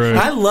so They would- true.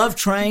 I love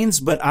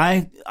trains, but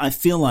I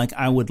feel like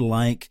I would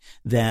like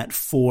that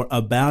for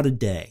about a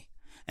day.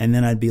 And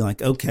then I'd be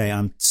like, okay,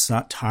 I'm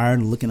so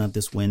tired of looking out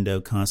this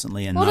window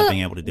constantly and not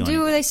being able to do anything.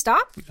 Do they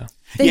stop?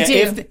 They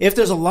do. If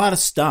there's a lot of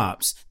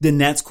stops, then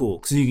that's cool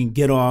because you can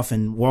get off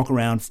and walk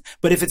around.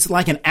 But if it's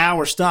like an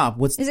hour stop,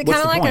 Is it what's kind of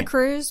the like point? a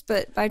cruise,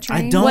 but by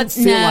train? I don't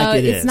feel like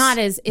it is. It's not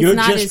as You're you're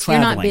just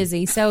not traveling.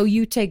 busy. So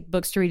you take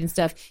books to read and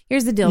stuff.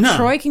 Here's the deal. No.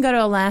 Troy can go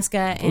to Alaska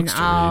and Books to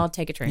I'll read.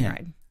 take a train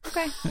ride.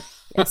 Okay.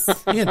 Yes.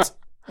 Yeah,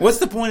 what's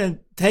the point of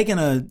taking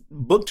a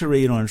book to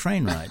read on a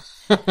train ride?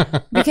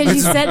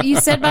 Because you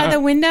sit by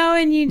the window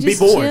and you just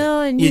be bored.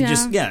 chill and you know.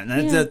 just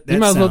that You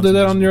might as well sounds do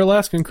that on miserable. your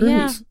Alaskan cruise.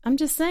 Yeah, I'm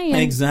just saying.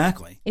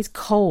 Exactly. It's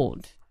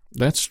cold.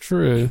 That's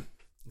true.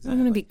 I'm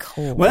going to be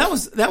cold. Well,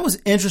 that was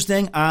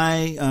interesting.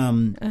 I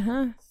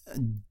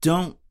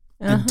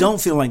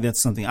don't feel like that's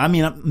something. I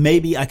mean,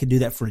 maybe I could do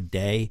that for a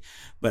day,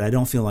 but I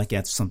don't feel like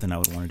that's something I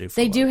would want to do. For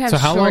They a do while. have So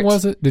how long short-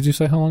 was it? Did you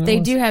say how long They it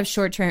was? do have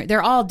short train.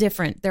 They're all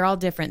different.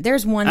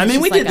 There's one. I That's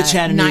mean, we just did like the a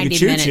Chattanooga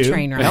 90-minute Choo Choo.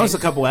 train ride. That was a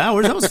couple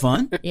hours. That was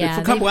fun. Yeah,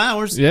 for a couple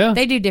hours. Yeah.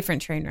 They do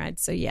different train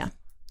rides. So yeah,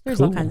 there's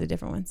all Cool. kinds of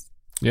different ones.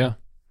 Yeah.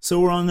 So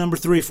we're on number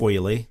 3 for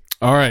you, Lee.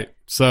 All right.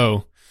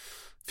 So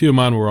a few of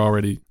mine were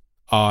already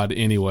odd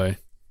anyway.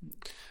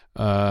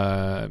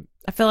 I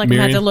feel like I'm Miriam? going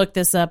to have to look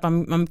this up.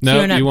 I'm No,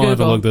 queuing up you won't have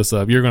to Google. look this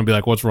up. You're going to be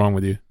like, what's wrong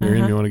with you?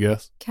 Miriam, you want to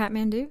guess?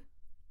 Kathmandu?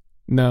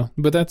 No,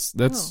 but that's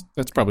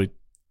probably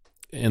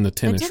in the That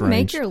 10-ish didn't range.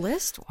 make your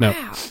list? No.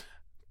 Wow.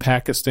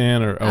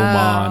 Pakistan or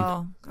Oman.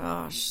 Oh,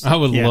 gosh. I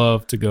would Yeah.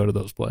 love to go to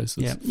those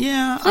places.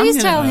 Yeah. Please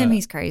I'm tell gonna- him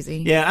he's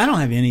crazy. Yeah, I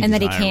don't have any. And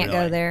that he desire, can't go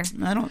really. there.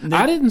 I don't.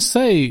 I didn't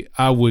say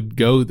I would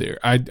go there.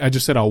 I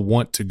just said I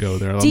want to go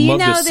there. I'd Do you love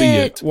know to see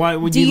that- it. Why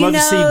would Do you you love to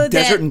see know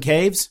desert that- and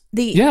caves?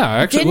 Yeah,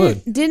 I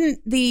actually Didn't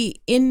the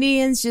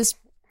Indians just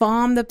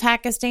bomb the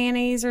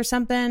Pakistanis or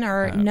something?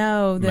 Or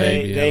no? The,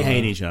 maybe. They I don't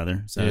hate know. each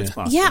other, so Yeah. it's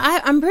possible. yeah,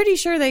 I'm pretty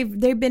sure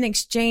they've been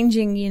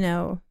exchanging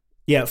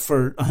Yeah,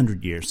 for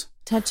 100 years.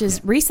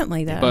 touches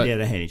recently though. But- Yeah,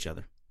 they hate each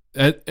other.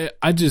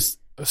 I just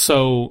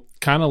so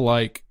kind of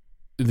like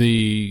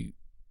the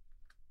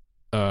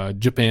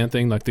Japan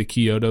thing, like the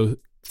Kyoto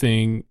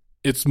thing.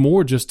 It's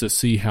more just to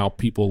see how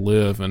people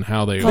live and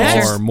how they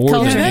That's- are more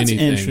culture. than That's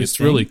anything. It's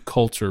interesting. really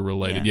culture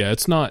related. Yeah,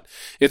 it's not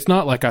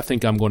like I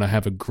think I'm going to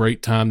have a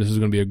great time. This is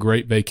going to be a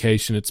great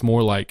vacation. It's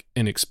more like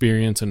an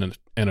experience and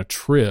a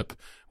trip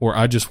where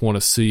I just want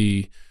to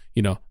see,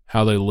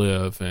 how they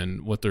live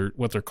and what their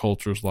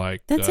culture's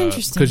like. That's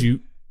interesting. Because you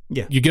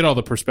Yeah. get all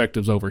the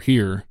perspectives over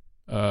here,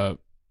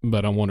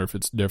 but I wonder if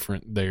it's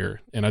different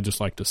there. And I just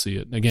like to see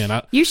it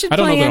again. You should I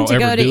don't know plan that I'll to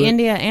go ever to do it.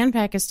 India and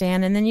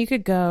Pakistan, and then you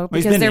could go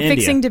he's because been they're to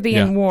fixing India. to be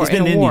Yeah. in war. He's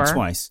been in to a war. India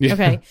twice. Yeah.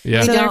 Okay,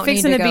 Yeah. so We they're don't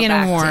fixing need to to be go in a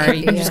back war. to You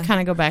can India. just kind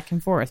of go back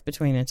and forth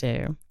between the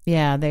two.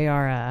 Yeah, they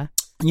are.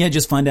 Yeah,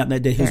 just find out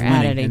that day who's They're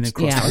at winning it and then each,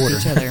 cross the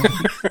with border.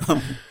 each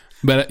other.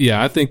 But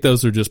yeah, I think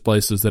those are just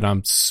places that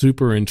I'm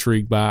super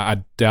intrigued by.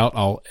 I doubt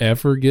I'll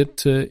ever get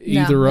to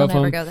either we'll of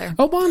never them. go there.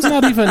 Oman's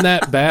not even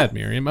that bad,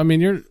 Miriam. I mean,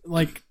 you're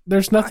like,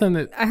 there's nothing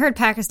that, I heard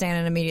Pakistan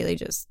and immediately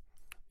just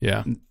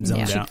yeah.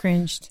 Zoned She out.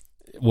 cringed.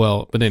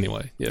 Well, but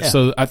anyway, yeah. Yeah.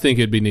 So I think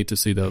it'd be neat to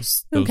see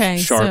those Okay,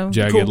 sharp, so-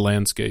 jagged Cool.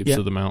 landscapes Yeah.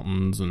 of the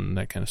mountains and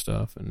that kind of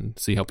stuff, and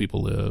see how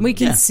people live. We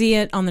can Yeah. see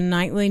it on the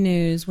nightly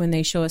news when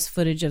they show us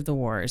footage of the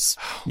wars.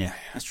 Yeah,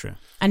 that's true.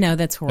 I know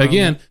that's horrible.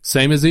 Again,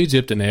 same as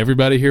Egypt, and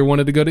everybody here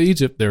wanted to go to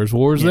Egypt. There's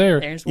wars there.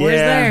 there's wars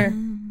Yeah. there.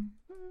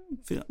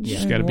 Yeah.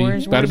 Just gotta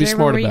Wars be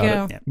smart everywhere you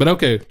about go. it. But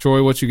okay,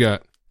 Troy, what you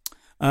got?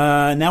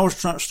 Now we're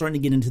starting to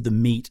get into the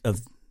meat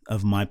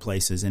of my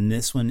places, and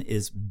this one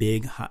is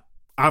big.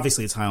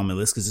 Obviously, it's high on my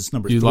list because it's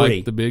number You 3.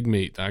 like the big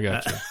meat? I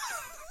got you.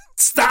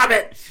 Stop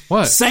it!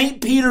 What?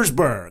 St.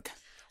 Petersburg.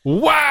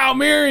 Wow,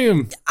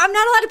 Miriam. I'm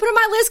not allowed to put it on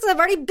my list because I've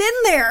already been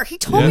there. He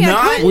told me I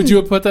Not- couldn't. Would you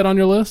have put that on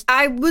your list?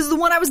 I was the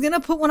one I was going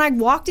to put when I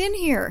walked in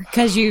here.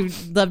 Because you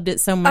loved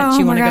it so much, Oh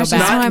you my want to go gosh,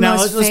 that's back. one of my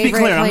most let's be favorite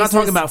clear. I'm not places.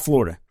 talking about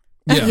Florida.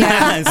 Yeah.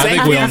 I St.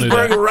 think we all knew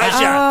Petersburg, that.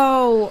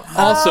 Russia.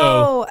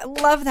 Also, I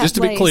love that Just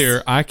to be place.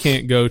 clear, I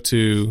can't go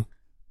to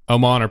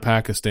Oman or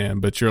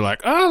Pakistan, but you're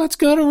like, oh, let's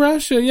go to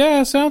Russia.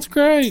 Yeah, sounds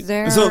great.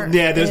 There So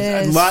yeah, there's a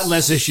is- lot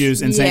less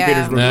issues in St. Yeah,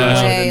 Petersburg, No.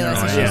 Russia way than there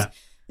less are. issues. Yeah,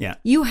 yeah.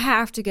 You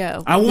have to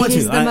go. I want It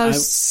is to. the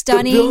most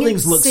stunning the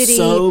buildings look city.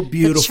 so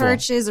beautiful. The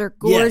churches are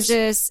gorgeous.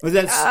 Yes.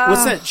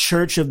 What's that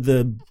church of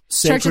the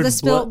Church of the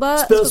Spilt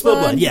Blood. Spilt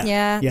blood. Yeah,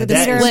 yeah. The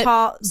that Peter is- and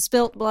Paul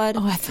Spilt Blood.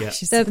 Oh, I thought Yeah.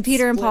 she The said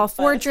Peter and Paul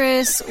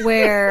Fortress,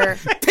 where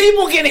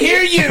People can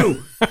hear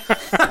you.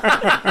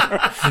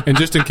 And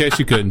just in case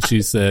you couldn't,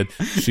 she said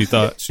she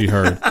thought she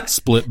heard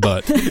split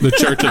butt. The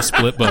Church of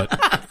Split Butt.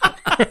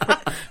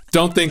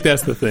 Don't think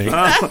that's the thing.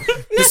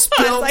 The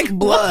spilt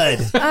blood.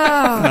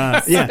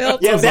 Yeah,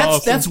 yeah. was That's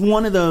awesome. that's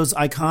one of those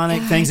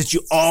iconic things that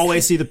you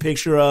always see the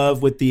picture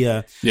of with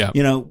the Yeah.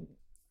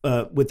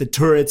 with the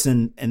turrets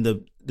and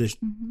the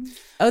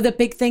Oh, the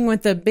big thing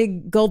with the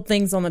big gold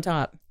things on the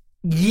top.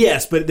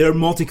 yes, but they're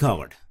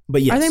multicolored.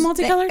 But yes, Are they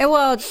multicolored?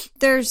 well,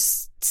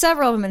 there's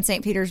several of them in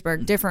St.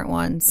 Petersburg, different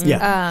ones.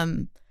 Yeah.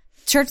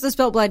 Church of the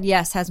Spilt Blood,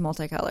 yes, has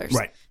multicolors.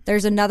 Right.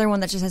 There's another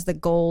one that just has the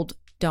gold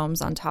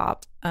domes on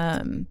top.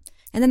 And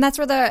then that's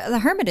where the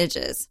Hermitage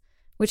is,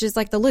 which is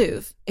like the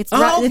Louvre. It's,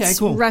 Oh, okay, it's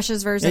cool.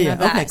 Russia's version Yeah, of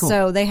yeah, that. okay, cool.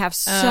 So they have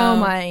so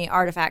many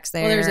artifacts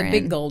there. Well, there's a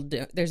big and gold.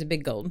 There's a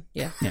big gold.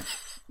 Yeah.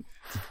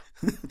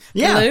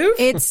 yeah. Louvre?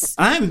 It's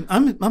I'm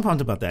pumped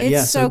about that. It's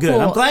Yeah, so good.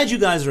 cool. I'm glad you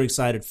guys are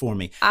excited for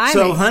me. I'm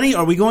So, ex- honey,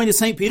 are we going to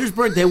St.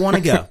 Petersburg? They want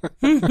to go.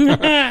 so you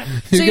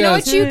know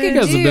what you could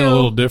guys do. have been a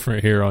little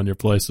different here on your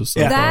places so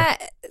Yeah.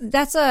 far.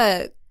 That's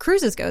a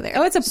cruises go there.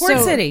 Oh, it's a port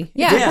So- city.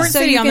 Yeah, Yeah. Port so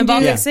city you on the can do-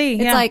 Baltic Yeah. Sea.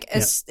 It's Yeah. like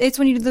it's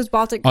when you do those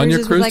Baltic On cruises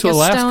your cruise with to like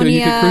Alaska, Estonia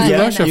you could cruise to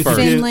and Russia first.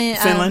 Finland.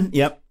 Finland.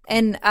 Yep.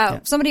 And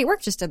somebody at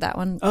work just did that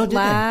one Oh, did they?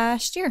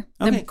 last year.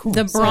 Okay, cool.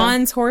 The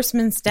bronze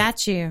horseman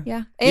statue.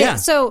 Yeah. Yeah.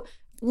 So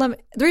the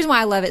reason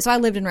why I love it, so I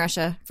lived in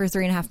Russia for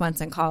 3.5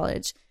 months in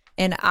college,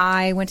 and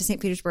I went to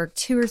St. Petersburg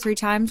 2 or 3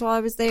 times while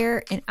I was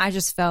there, and I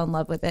just fell in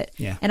love with it.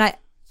 Yeah. And I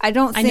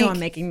don't I think know I'm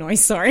making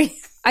noise. Sorry.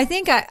 I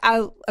think I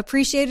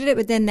appreciated it,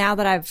 but then now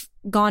that I've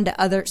gone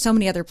to so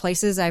many other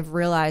places, I've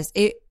realized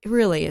it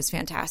really is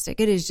fantastic.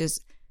 It is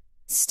just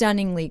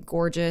stunningly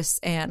gorgeous,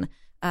 and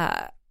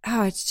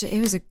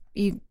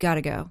you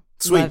gotta go.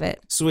 Sweet. Love it.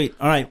 Sweet.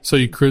 All right. So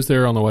you cruised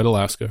there on the way to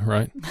Alaska,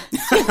 right?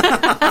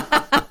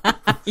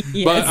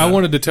 But I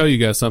wanted to tell you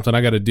guys something.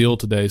 I got a deal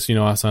today.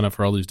 So, I sign up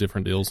for all these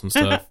different deals and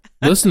stuff.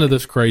 Listen to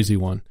this crazy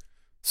one.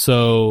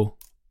 So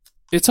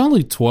it's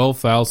only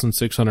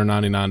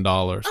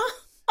 $12,699.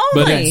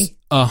 But it's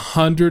a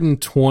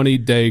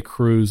 120-day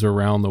cruise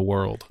around the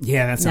world.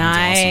 Yeah, that sounds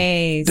awesome.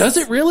 Nice. Does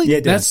it really? Yeah,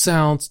 it That does.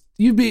 sounds...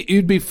 You'd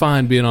be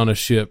fine being on a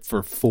ship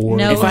for 4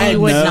 No, to If I he five- had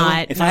would no,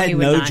 not. if No, I had he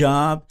would no not.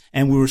 job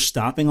and we were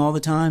stopping all the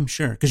time,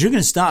 sure, because you're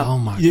going to stop. Oh,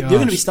 my You're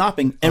going to be gosh.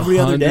 stopping every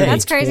other day.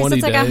 That's crazy. So 20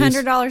 it's like days.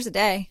 $100 a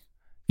day.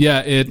 Yeah,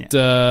 it. If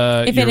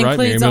you're it right, includes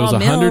Miriam. It was all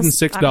meals,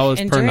 $106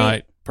 and per drink.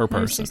 night per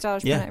person.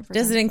 $106 Yeah. per night.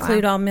 Does it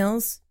include all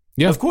meals?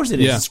 Yeah, Of course it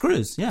is. Yeah. It's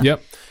cruise. Yeah.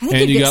 Yep. I think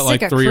And you'd you get got like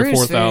sick of $3,000 or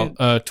cruise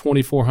 $4,000,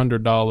 food.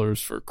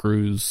 $2,400 for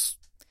cruise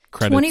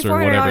credits or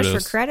whatever it $2,400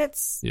 is. for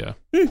credits? Yeah.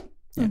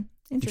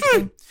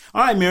 Interesting.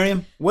 All right,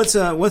 Miriam. We're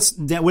down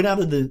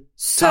to the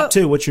top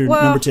 2. What's your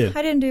well, number 2?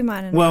 I didn't do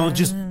mine. Well,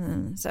 just-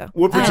 so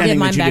We're I pretending did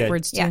mine that you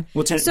backwards did. too. yeah.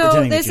 We'll So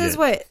pretending this that you is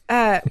did.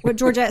 what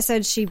Georgette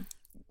said she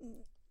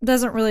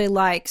doesn't really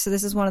like. So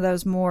this is one of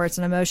those more. It's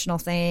an emotional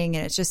thing,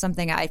 and it's just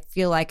something I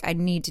feel like I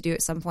need to do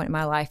at some point in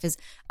my life. Is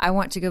I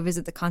want to go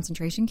visit the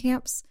concentration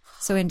camps.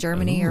 So in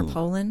Germany or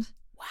Poland.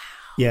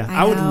 Yeah,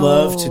 I I would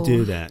love to know.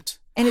 do that.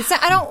 And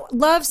I don't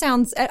love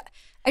sounds.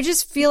 I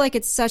just feel like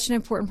it's such an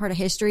important part of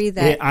history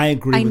that I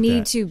agree. I with need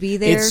that. to be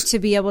there to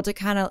be able to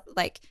kind of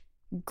like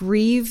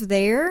grieve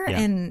there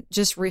and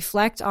just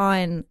reflect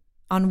on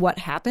what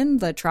happened,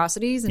 the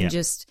atrocities, and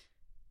just.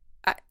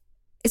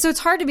 So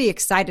it's hard to be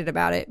excited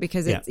about it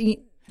because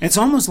it's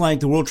almost like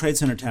the World Trade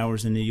Center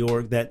towers in New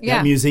York, that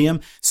museum.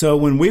 So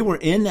when we were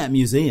in that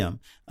museum,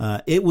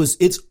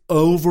 it's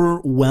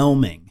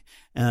overwhelming.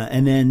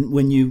 And then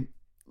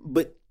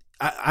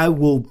I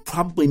will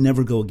probably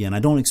never go again. I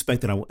don't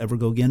expect that I will ever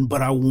go again,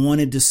 but I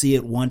wanted to see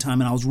it one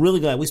time, and I was really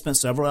glad. We spent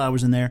several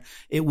hours in there.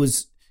 It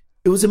was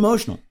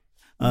emotional,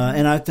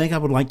 and I think I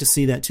would like to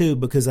see that too,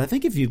 because I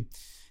think if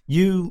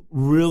you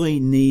really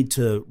need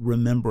to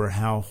remember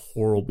how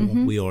horrible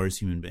we are as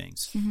human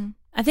beings.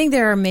 I think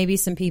there are maybe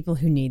some people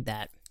who need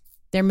that.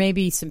 There may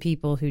be some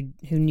people who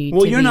need.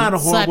 Well, to you're be not a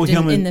horrible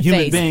in the human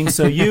face. being,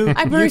 so I personally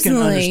you can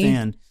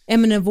understand.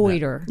 am an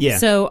avoider. Yeah.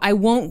 So I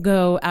won't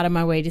go out of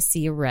my way to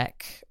see a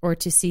wreck or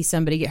to see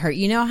somebody get hurt.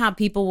 You know how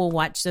people will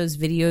watch those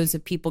videos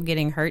of people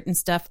getting hurt and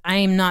stuff? I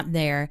am not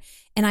there.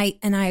 And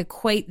I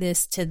equate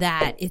this to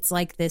that. It's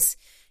like this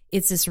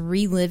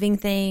reliving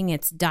thing.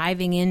 It's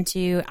diving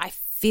into. I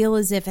feel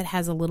as if it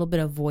has a little bit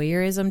of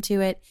voyeurism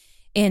to it.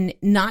 And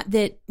not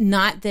that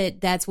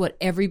that's what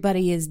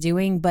everybody is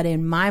doing, but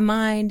in my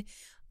mind,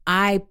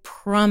 I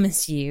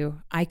promise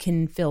you, I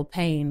can feel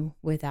pain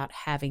without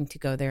having to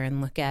go there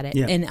and look at it.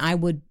 Yeah. And I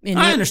would. And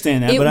I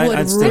understand that, it but would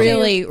I'd still,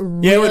 really it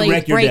would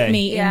wreck your break day.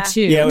 me Yeah. in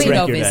two Yeah, it would to wreck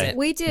go your day. visit.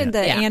 We did the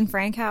Anne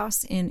Frank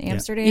house in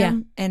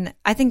Amsterdam, and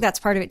I think that's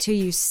part of it too.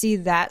 You see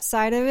that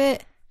side of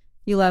it.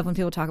 You love when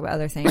people talk about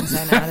other things.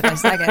 I know that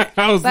I like it.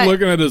 I was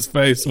looking at his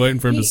face, waiting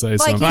for him to say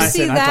something. You I see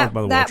said- I that talked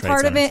about the World Trade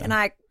part of Center, it, so. and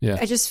I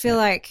Yeah. just feel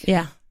like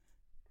Yeah.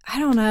 I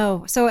don't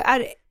know. So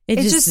it's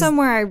just just is-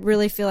 somewhere I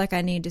really feel like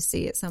I need to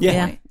see at some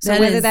Yeah. point. So That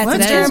whether is- that's in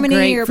that is Germany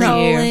great or for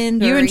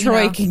Poland, you or, and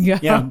Troy can go.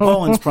 Yeah,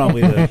 Poland's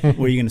probably where you're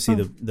going to see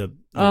the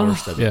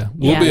worst of it. Yeah,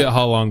 we'll Yeah. be at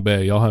Ha Long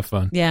Bay. Y'all have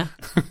fun. Yeah.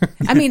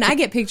 I mean, I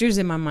get pictures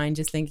in my mind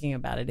just thinking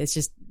about it. It's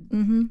just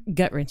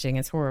gut wrenching.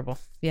 It's horrible.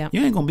 Yeah.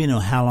 You ain't going to be in no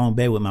How Long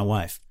Bay with my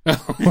wife.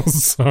 Oh,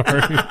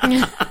 sorry.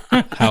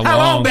 How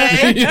long?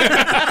 Bay?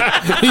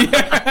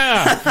 Yeah.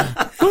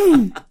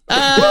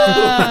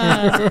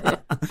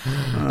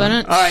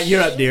 But, All right,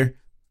 you're up, dear.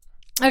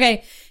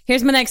 okay.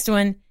 Here's my next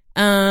one.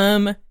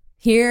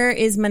 Here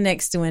is my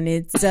next one.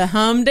 It's a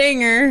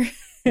humdinger.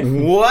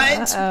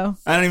 What? oh,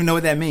 I don't even know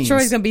what that means.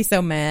 Troy's gonna be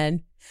so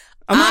mad.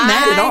 I'm not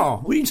mad at all.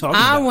 What are you talking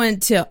I about?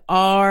 went to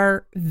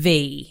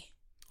RV.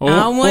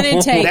 I want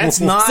to take. That's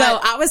not- So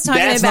I was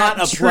talking that's about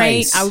not a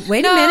train. place.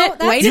 Wait a No, minute.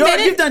 that's- Wait a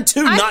minute. You've done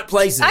two not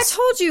places. I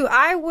told you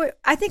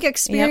I think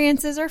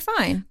experiences are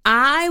fine.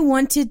 I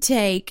want to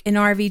take an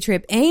RV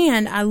trip,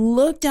 and I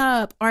looked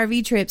up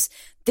RV trips.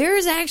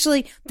 There's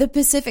actually the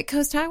Pacific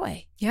Coast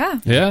Highway. Yeah.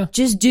 Yeah.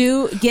 Just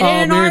get in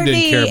an Miriam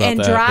didn't care RV about and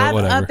that, but drive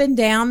whatever. up and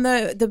down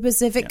the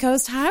Pacific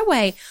Coast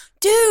Highway.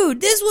 Dude,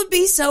 this would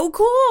be so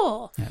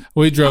cool.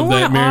 We drove I want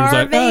that. an Miriam's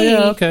like, oh, RV.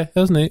 yeah, okay.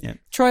 That was neat.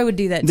 Troy would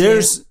do that too.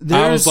 There's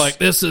I was like,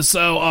 this is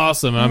so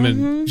awesome. I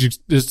mean,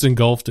 just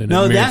engulfed in it.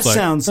 no, that Miriam's like,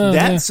 sounds oh,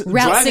 that's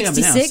Route driving up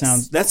and down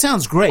 66? that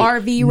sounds great.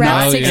 RV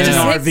Route No, 66. It's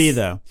an yeah. RV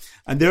though.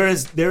 And there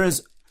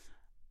is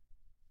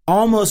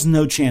almost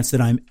no chance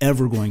that I'm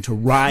ever going to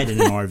ride in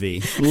an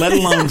RV, let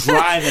alone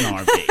drive an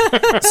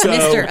RV. So,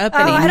 Mr.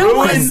 Uppity. I don't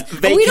want ruined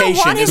him. We don't want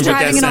vacation him is what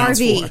driving an that sounds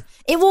RV. for.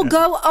 It will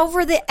go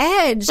over the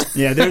edge.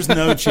 Yeah, there's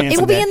no chance. It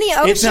will of be that. in the It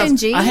ocean,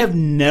 sounds- G. I have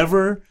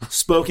never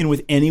spoken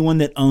with anyone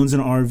that owns an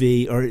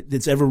RV or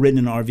that's ever ridden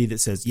an RV that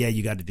says, "Yeah,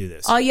 you got to do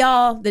this." All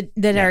y'all that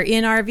are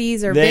in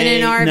RVs or been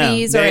in No,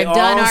 RVs or they have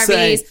done all RVs,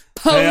 say-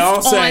 they all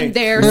post say, on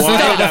their "Why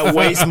stuff. did I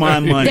waste my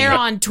money?" They're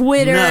on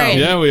Twitter No. and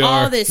Yeah, we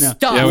all are. this No.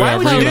 stuff. Yeah, we Why are.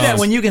 would you Bring do it that on.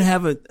 when you can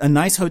have a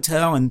nice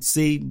hotel and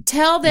see?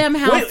 Tell them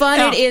how Wait, fun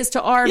now- it is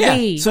to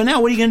RV. Yeah. So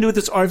now what are you going to do with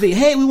this RV?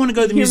 Hey, we want to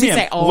go to the Hear me museum.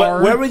 say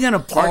Where are we going to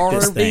park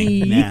this thing?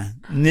 RV. Nah,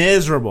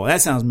 miserable.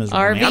 That sounds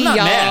miserable. to me. RV, I'm not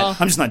y'all. mad.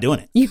 I'm just not doing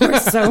it. You are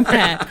so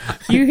mad.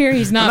 You hear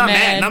he's I'm not not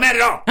mad. Not mad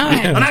at all.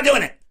 right. I'm not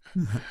doing it.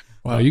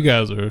 Wow, you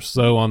guys are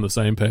so on the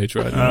same page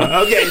right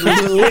now. Okay,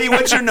 Lee,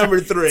 what's your number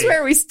 3? That's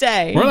where we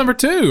stay. We're on number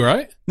 2,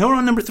 right? No, we're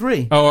on number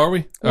 3. Oh, are we?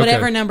 Okay.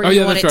 Whatever number oh, you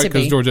yeah, want that's it right, to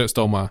because be. Georgette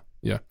stole my,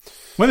 yeah.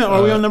 Wait a minute,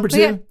 are we on number 2?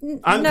 yeah,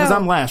 Because no.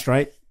 I'm last,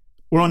 right?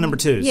 We're on number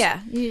 2s. Yeah.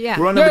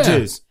 We're on number Yeah.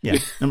 2s. Yeah,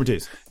 number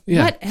 2s.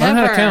 Yeah. Learn how to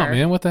Whatever. count,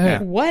 man. What the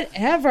heck?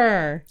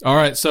 Whatever. All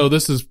right, so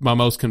this is my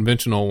most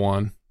conventional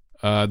one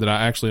that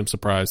I actually am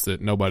surprised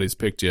that nobody's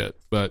picked yet.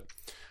 But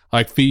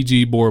like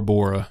Fiji, Bora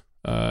Bora.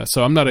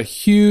 So I'm not a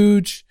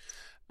huge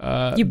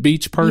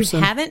beach person.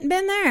 You haven't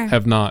been there?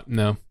 Have not,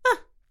 no.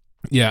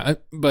 Yeah,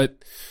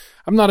 but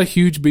I'm not a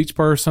huge beach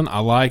person. I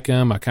like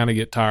them. I kind of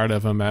get tired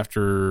of them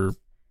after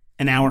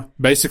An hour.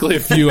 basically a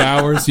few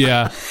hours.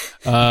 Yeah.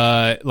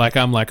 Like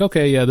I'm like,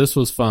 okay, yeah, this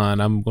was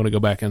fun. I'm going to go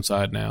back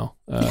inside now.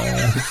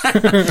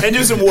 And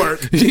do some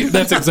work.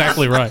 That's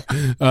exactly right.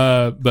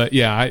 But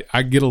yeah,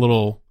 I get a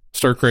little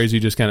stir crazy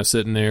just kind of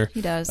sitting there.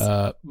 He does.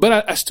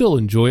 But I still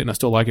enjoy it and I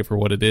still like it for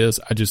what it is.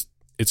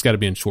 it's got to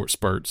be in short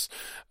spurts.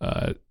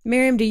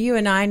 Miriam, do you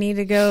and I need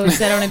to go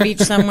sit on a beach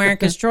somewhere?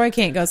 Because Troy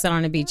can't go sit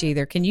on a beach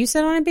either. Can you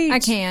sit on a beach? I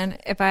can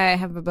if I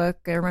have a book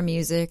or my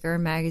music or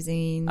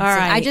magazines. All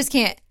right. I just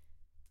can't.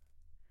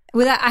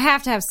 I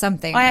have to have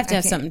something. I have to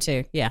have something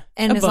too. Yeah.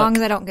 And A as book. long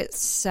as I don't get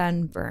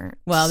sunburnt.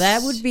 Well,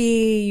 that would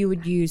be you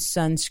would use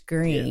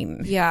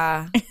sunscreen.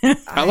 Yeah.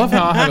 I love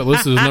how I have it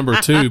listed as number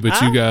 2, but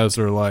you guys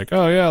are like,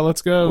 oh yeah,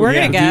 let's go. We're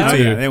gonna Yeah. go. Oh,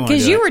 yeah, they wanna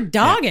Because do you it. were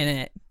dogging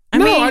it. I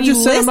No, mean, I you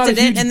just said I'm not a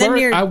listed huge it, and then bird.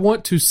 you're. I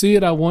want to see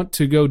it. I want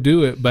to go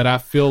do it, but I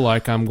feel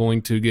like I'm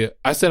going to get.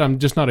 I said I'm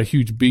just not a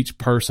huge beach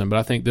person, but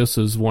I think this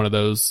is one of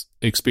those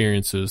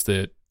experiences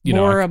that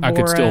Bora I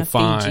could still Bora,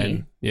 find.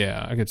 Fiji.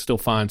 Yeah, I could still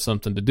find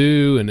something to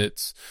do, and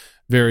it's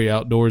very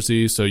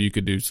outdoorsy. So you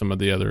could do some of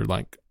the other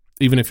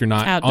even if you're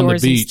not on the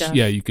Outdoorsy beach, stuff.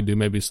 yeah, you can do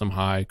maybe some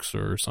hikes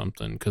or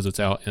something because it's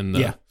out in the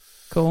Yeah.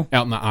 Cool.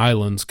 out in the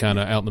islands, kind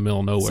of out in the middle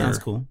of nowhere. Sounds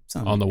cool.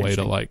 Sounds On the way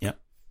to interesting. Yep.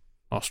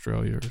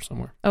 Australia or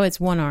somewhere. Oh,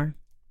 it's 1 R.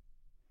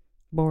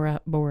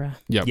 Bora Bora.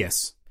 Yep.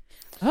 Yes.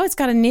 Oh, it's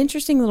got an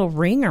interesting little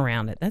ring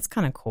around it. That's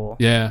kind of cool.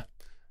 Yeah.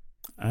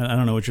 I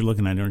don't know what you're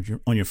looking at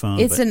on your phone.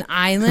 It's but an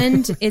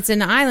island. It's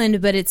an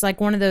island, but it's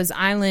like one of those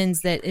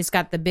islands that it's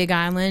got the big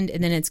island,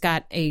 and then it's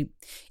got a.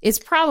 It's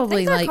I probably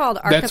think they're like. called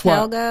That's why-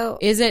 archipelago.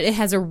 Is it? It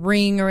has a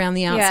ring around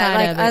the outside Yeah,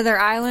 like of it. other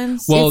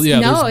islands. Well, It's- yeah,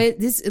 No,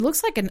 there's- it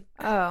looks like an.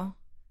 Oh.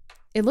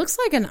 It looks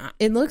like an.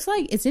 It looks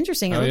like it's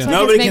interesting. It Oh, looks yeah. like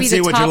Nobody it's can maybe see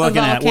the what top you're of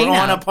looking at. We're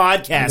volcano. on a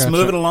podcast. Gotcha.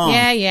 Move it along.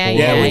 Yeah.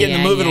 Yeah, we're getting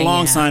the move it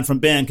along yeah. sign from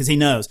Ben because he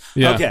knows.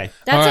 Yeah. Okay.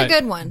 That's All a right.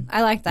 good one.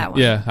 I like that one.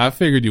 Yeah, I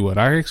figured you would.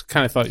 I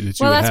kind of thought that you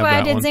Well, would that's have why I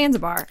that did one.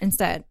 Zanzibar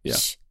instead. Yeah.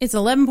 It's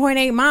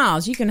 11.8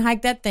 miles. You can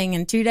hike that thing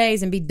in 2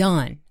 days and be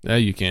done. Yeah,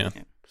 you can.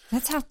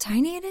 That's how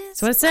tiny it is?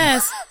 That's what it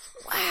says.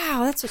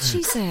 Wow, that's what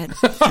she said.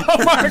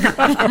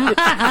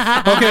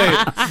 Okay,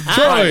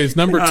 Troy's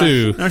number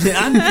 2.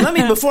 Let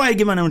me before I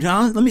give my number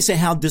 2, let me say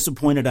how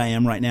disappointed I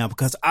am right now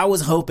because I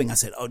was hoping. I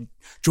said, "Oh,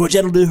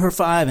 Georgette'll do her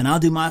 5, and I'll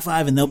do my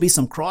 5, and there'll be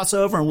some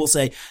crossover, and we'll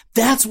say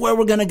that's where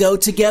we're going to go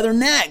together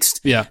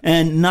next." Yeah.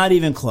 and not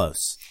even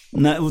close.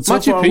 Not, so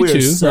Machu far, we're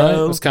Picchu,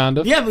 so, right? It's kind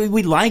of. Yeah,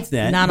 we like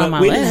that. Not but on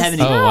my we list. didn't have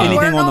any, Oh, wow. anything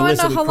We're on the going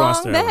list to that we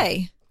crossed Halong over.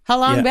 Bay.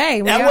 Halong Yeah.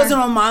 Bay. That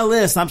wasn't on my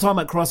list. I'm talking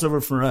about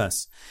crossover for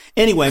us.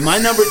 Anyway, my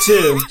number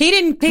 2. He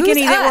didn't pick Who's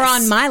any that were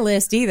us? on my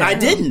list either. I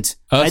didn't.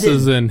 I Us didn't.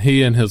 is in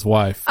he and his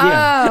wife.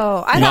 Yeah.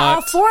 Oh, I thought Not-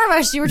 all 4 of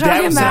us you were That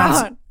talking was-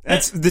 about.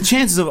 That's the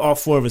chances of all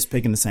 4 of us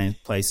picking the same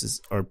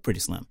places are pretty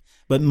slim.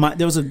 But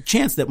there was a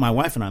chance that my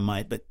wife and I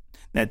might, but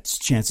that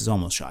chance is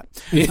almost shot.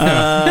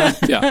 Yeah.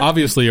 Yeah,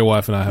 obviously your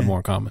wife and I have more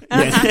in common.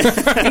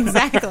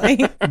 Exactly.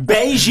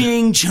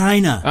 Beijing,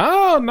 China.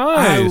 Oh,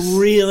 nice. I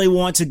really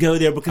want to go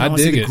there because I I want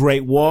to see dig the it.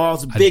 Great Wall.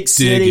 It's a I big dig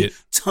city, it.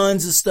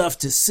 tons of stuff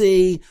to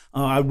see.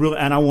 I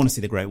want to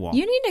see the Great Wall.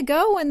 You need to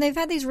go when they've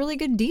had these really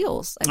good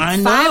deals. Like I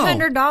know.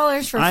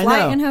 $500 for I flight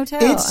know. and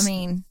hotel. It's- I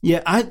mean,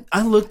 Yeah,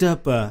 I looked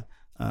up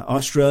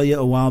Australia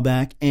a while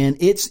back, and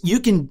you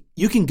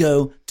can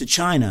go to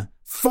China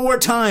 4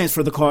 times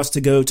for the cost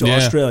to go to Yeah.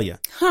 Australia.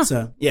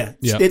 So yeah,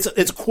 Yeah. it's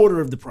a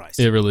quarter of the price.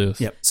 It really is.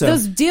 Yep. So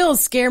Those deals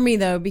scare me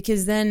though,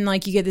 because then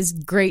like you get this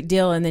great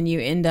deal and then you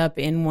end up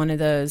in one of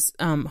those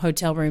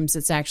hotel rooms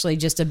that's actually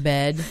just a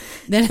bed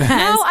that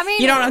has, I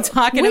mean, you know what I'm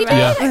talking we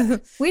about?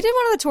 did. We did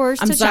one of the tours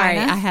I'm to sorry,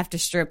 China. I have to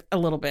strip a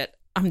little bit.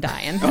 I'm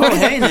dying. oh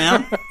hey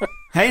now,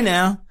 hey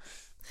now.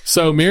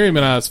 So Miriam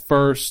and I's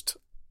first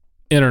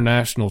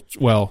international,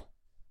 well,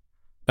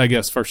 I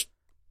guess first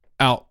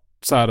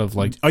outside of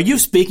like Are you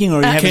speaking or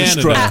are you having Canada.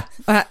 a stroke?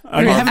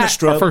 Are you having a our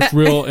stroke? first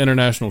real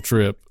international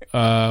trip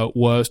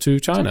was to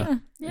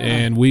China.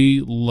 And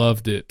we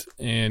loved it.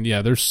 And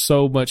yeah, there's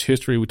so much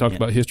history. We talked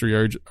about history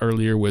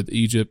earlier with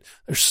Egypt.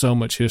 There's so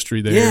much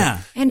history there. Yeah,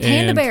 and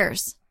panda and-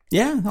 bears.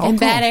 yeah. all And cool.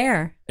 bad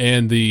air.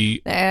 And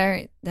the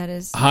There, that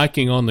is.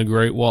 hiking on the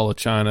Great Wall of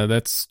China,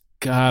 that's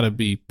got to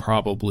be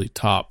probably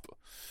top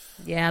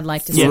Yeah, I'd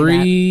like to see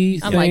 3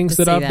 that. I'd like things to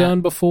that see I've that. done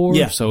before.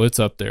 Yeah. So it's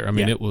up there. I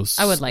mean, Yeah. it was.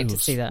 I would like it to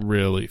was see that.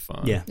 Really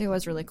fun. Yeah, It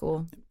was really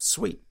cool.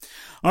 sweet.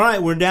 All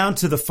right, we're down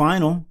to the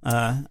final.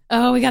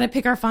 Oh, we got to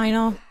pick our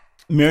final.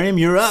 Miriam,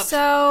 you're up.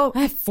 So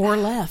I have 4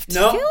 left.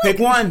 No, pick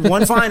one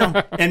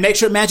final, and make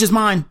sure it matches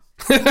mine.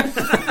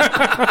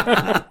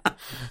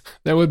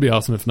 That would be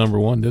awesome if number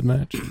 1 did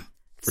match.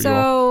 For you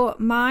all. So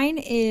mine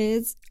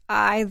is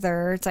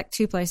either, it's like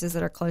 2 places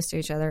that are close to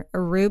each other,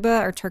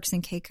 Aruba or Turks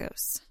and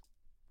Caicos.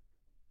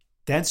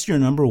 That's your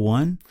number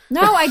 1.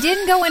 No, I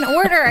didn't go in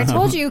order. I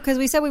told you because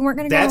we said we weren't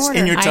going to go in That's order.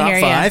 in your I top hear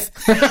ya. 5.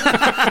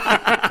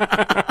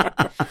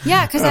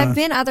 Yeah, because I've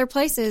been other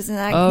places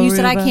and you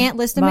said I can't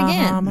list them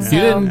again. Bahamas. So.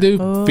 You didn't do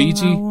Oh,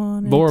 Fiji, I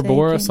wanna Bora take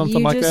Bora, it. something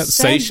You like that? just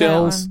said that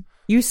Seychelles? one.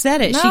 You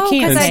said it. No, she can't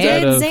because I say Instead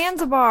did of-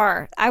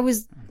 Zanzibar. I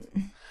was.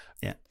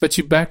 But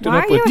you backed it Why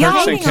up are with you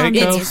Turks and hating on me?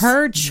 Caicos. It's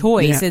her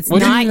choice. Yeah. It's What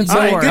did you not even yours. say?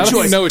 All right, good I don't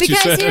even choice. know what you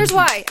Because said. here's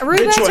why. Aruba,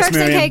 Good choice, Turks and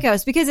Miriam.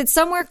 Caicos, because it's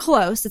somewhere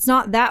close. It's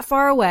not that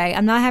far away.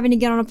 I'm not having to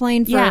get on a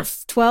plane for Yeah.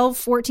 12,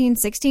 14,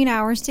 16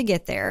 hours to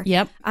get there.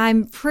 Yep.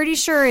 I'm pretty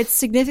sure it's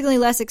significantly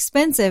less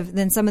expensive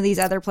than some of these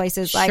other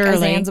places like a Surely.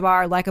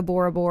 Zanzibar, like a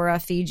Bora Bora,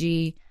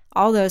 Fiji,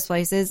 all those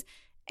places.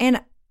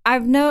 And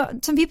I've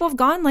known some people have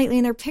gone lately,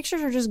 and their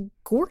pictures are just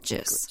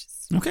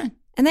gorgeous. Okay.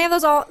 And they have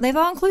they have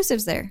all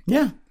inclusives there.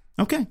 Yeah.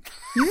 Okay.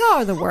 You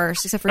all are the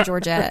worst, except for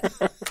Georgette.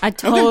 I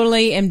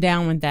totally am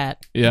down with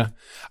that. Yeah.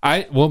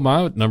 My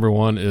number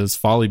one is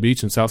Folly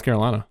Beach in South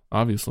Carolina,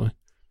 obviously.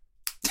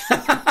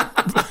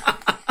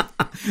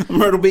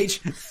 Myrtle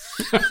Beach.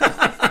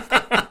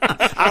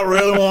 I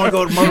really want to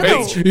go to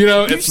Myrtle Beach. You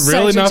know, it's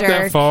really such a not jerk.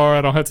 that far.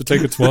 I don't have to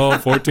take a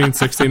 12, 14,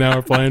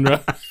 16-hour plane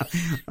ride.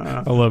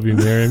 I love you,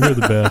 Miriam. You're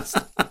the best.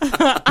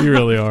 You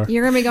really are.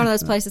 You're going to be going to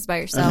those places by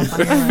yourself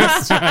on your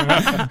list.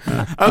 Okay.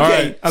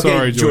 right.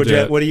 Sorry,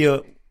 Georgette.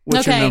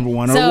 What's your number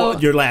one? So- Or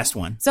your last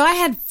one? So I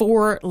had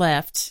 4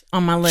 left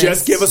on my list.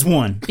 Just give us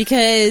one.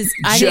 because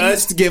I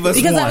Just give us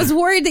because one. I was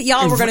worried that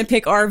y'all were going to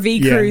pick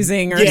RV Yeah.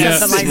 cruising or Yes,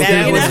 something like that.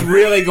 that you was know?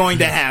 really going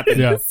to happen.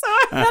 Yeah. So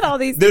I had all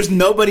these. There's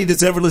nobody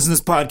that's ever listened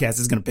to this podcast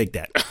that's going to pick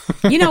that.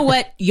 You know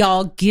what?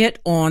 Y'all get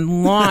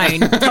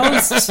online.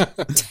 Post.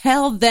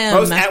 Tell them.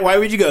 Post at Why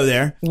Would You Go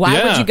There? Why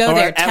Yeah. would you go Or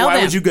there? at Tell Why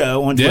them. Would You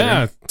Go on Twitter.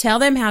 Yeah. Tell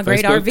them how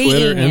great Facebook, RVing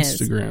Twitter,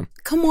 is. Instagram.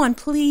 Come on,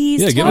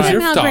 please. Yeah, give Tell us them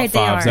your how top great they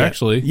fives, are.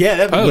 actually. Yeah,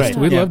 that'd be Post. great.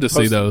 We'd Yeah, love to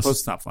see those.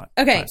 Post top five.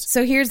 Okay, fives.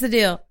 so here's the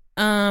deal.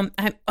 I'm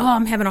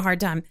having a hard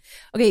time.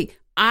 Okay,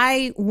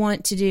 I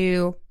want to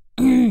do.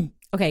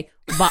 Okay,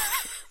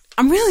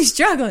 I'm really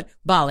struggling.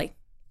 Bali.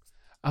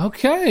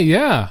 Okay,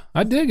 yeah.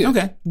 I dig it.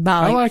 Okay.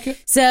 Bali. I like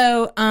it.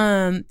 So,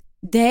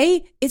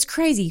 it's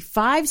crazy.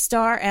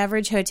 5-star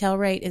average hotel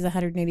rate is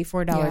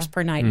 $184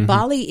 per night.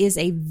 Bali is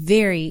a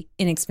very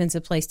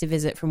inexpensive place to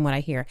visit, from what I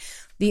hear.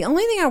 The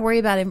only thing I worry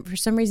about, and for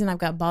some reason I've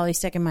got Bali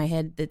stuck in my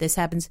head that this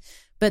happens,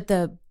 but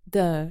the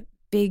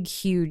big,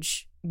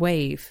 huge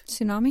wave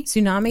Tsunami?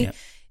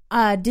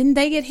 didn't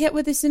they get hit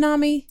with a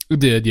tsunami? It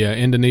did, yeah.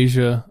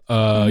 Indonesia,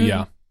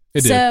 yeah.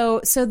 It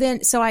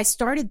did. So I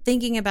started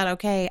thinking about,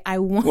 okay,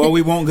 Well,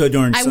 we won't go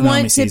during I tsunami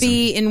want to season.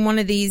 be in one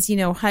of these,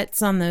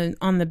 huts on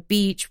the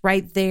beach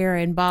right there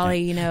in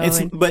Bali,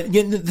 But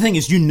the thing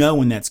is,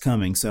 when that's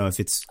coming. So if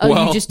it's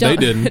Well, you just don't.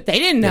 they didn't. They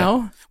didn't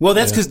know. well,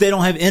 that's because they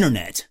don't have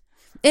internet.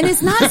 And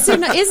it's not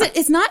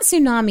it's not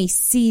tsunami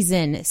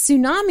season.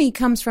 Tsunami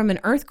comes from an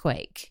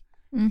earthquake.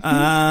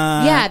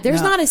 Yeah,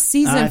 there's not a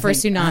season for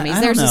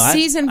tsunamis. There's a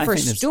season for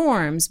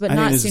storms, but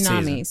not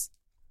tsunamis.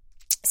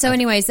 So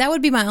anyways, that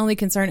would be my only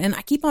concern. And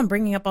I keep on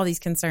bringing up all these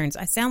concerns.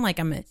 I sound like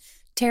I'm a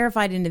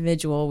terrified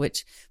individual,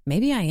 which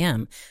maybe I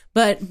am.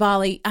 But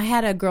Bali, I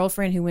had a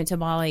girlfriend who went to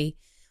Bali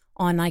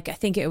on I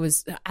think it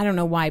was, I don't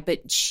know why,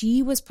 but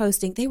she was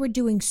posting, they were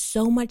doing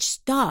so much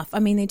stuff. I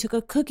mean, they took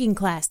a cooking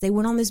class. They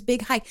went on this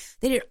big hike.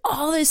 They did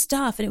all this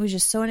stuff. And it was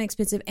just so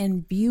inexpensive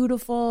and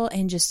beautiful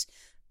and just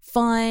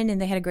fun.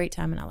 And they had a great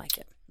time and I liked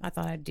it. I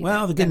thought I'd do that.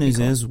 Well, the good news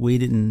is we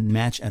didn't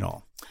match at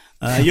all.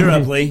 You're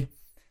up, Lee.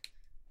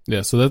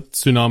 Yeah, so that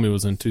tsunami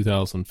was in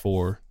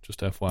 2004,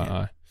 just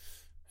FYI.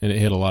 And it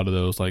hit a lot of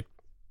those, like,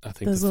 I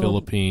think Those the little-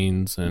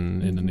 Philippines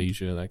and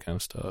Indonesia, that kind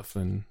of stuff,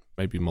 and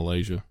maybe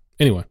Malaysia.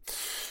 Anyway,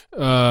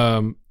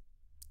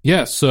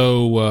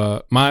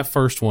 so my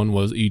first one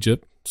was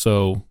Egypt.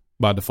 So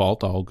by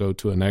default, I'll go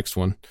to a next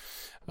one.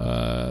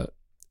 And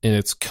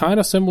it's kind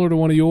of similar to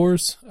one of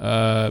yours.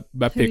 I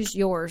picked Who's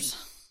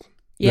yours?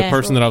 the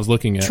person that I was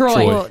looking at,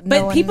 Troy. Well,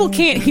 But no people one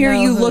can't hear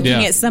you knows. looking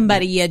Yeah. at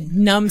somebody, you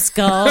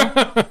numbskull.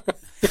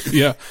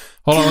 Yeah.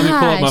 Hold on, let me pull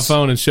up my Gosh.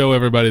 phone and show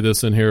everybody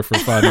this in here for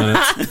 5 minutes.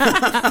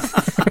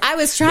 I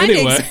was trying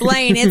Anyway. to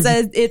explain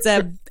it's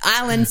a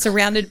island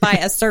surrounded by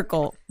a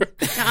circle.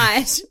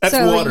 Gosh. That's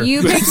So water.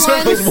 you picked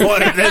Circle's one?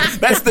 water.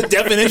 That's the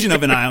definition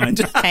of an island.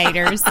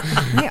 Haters.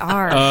 They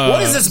are.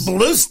 What is this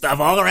blue stuff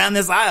all around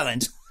this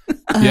island?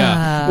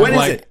 Yeah. What is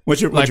Like- it?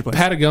 What's your Like place?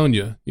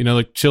 Patagonia,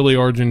 like Chile,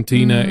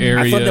 Argentina area.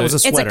 I thought that was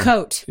a It's sweater. a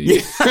coat.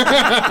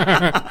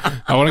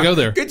 I want to go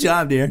there. Good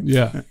job, dear.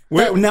 Yeah.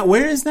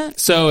 Where is that?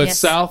 So it's Yes.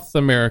 South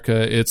America.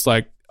 It's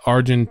like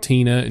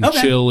Argentina and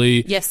Okay.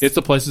 Chile. Yes. It's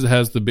the places that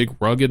has the big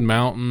rugged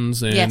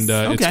mountains and Yes. it's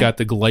Okay. got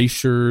the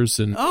glaciers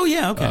and Oh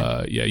yeah,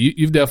 okay.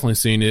 you've definitely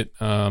seen it.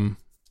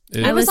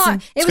 It was It's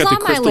on. It got was the on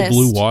my crystal list.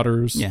 blue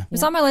waters. yeah. It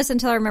was on my list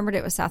until I remembered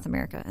it was South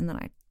America, and then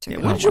I took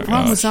it What off. is your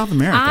problem with South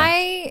America?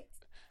 I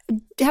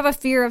have a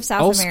fear of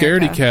South Old America.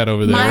 scaredy cat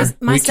over there.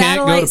 My we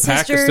can't go to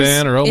Satellite Sisters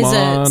Pakistan or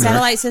Oman.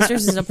 Satellite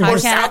Sisters is a podcast,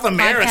 South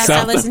America. podcast I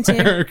South listen to.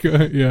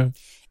 America. Yeah.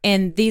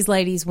 And these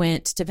ladies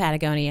went to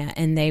Patagonia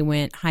and they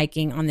went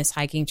hiking on this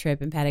hiking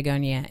trip in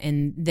Patagonia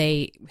and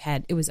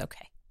it was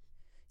okay.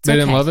 It's They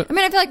didn't okay. love it? I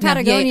mean, I feel like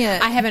Patagonia.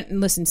 I haven't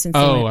listened since. they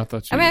Oh, went. I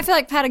thought you I mean, I feel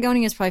like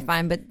Patagonia is probably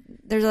fine, but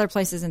there's other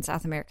places in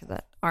South America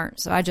that aren't.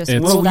 So I just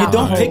It's- well, ruled you out.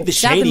 don't the pick whole- the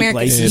South shady America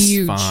is places. It's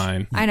huge.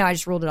 fine. I know. I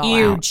just ruled it all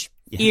out.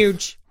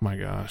 Huge. Oh my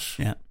gosh.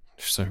 Yeah.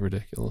 You're so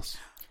ridiculous.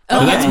 Okay.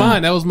 So that's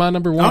mine. That was my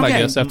number one, Okay.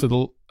 I guess,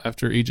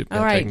 after Egypt got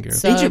All right, taken care of.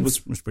 so- Egypt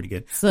was pretty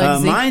good.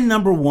 Slugsy. My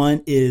number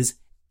one is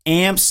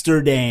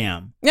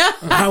Amsterdam.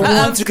 I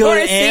want to go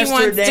to Of course he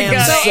wants to Amsterdam. go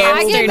to So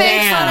I get made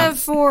Amsterdam. fun of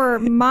for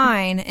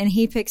mine, and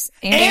he picks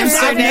I've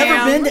Amsterdam.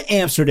 never been to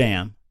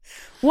Amsterdam.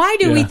 Why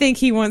do we Yeah. think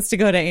he wants to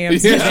go to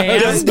Amsterdam?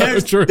 Yeah. That's so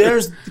true.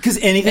 There's because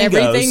anything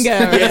Everything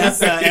goes.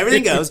 Yes,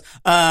 everything goes.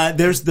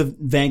 There's the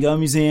Van Gogh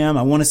Museum.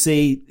 I want to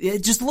see.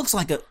 It just looks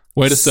like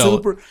Way to sell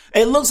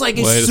it looks like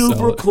a Way to super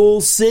sell it.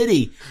 cool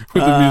city.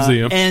 With the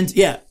museum. And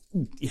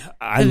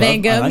I The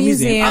Van Gogh like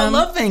Museum. I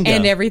love Van Gogh.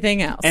 And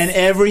everything else. And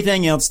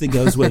everything else that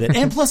goes with it.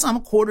 And plus, I'm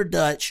a quarter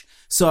Dutch,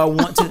 so I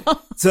want to,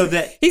 so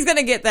that. He's going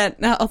to get that.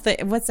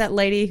 What's that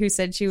lady who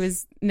said she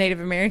was Native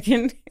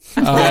American?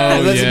 Oh,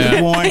 Elizabeth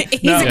yeah. Warren.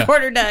 He's No. a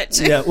quarter Dutch.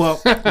 Yeah,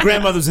 well,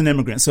 grandmother's an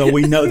immigrant, so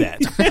we know that.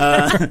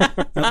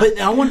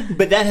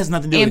 But that has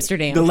nothing to do with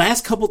Amsterdam. The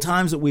last couple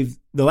times the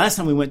last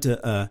time we went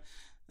to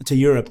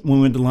Europe, when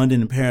we went to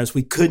London and Paris,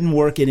 we couldn't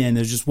work it in.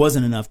 There just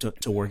wasn't enough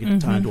to work it,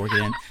 time to work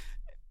it in.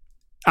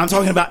 I'm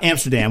talking about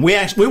Amsterdam. We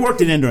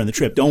worked it in during the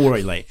trip. Don't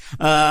worry, Leigh.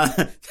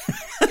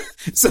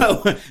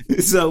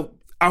 So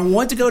I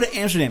want to go to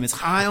Amsterdam. It's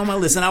high on my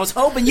list, and I was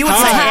hoping you would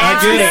say I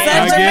get it.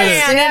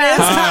 Amsterdam. I get it.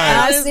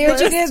 Yeah, I see what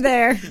you did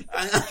there.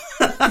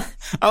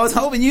 I was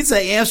hoping you'd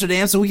say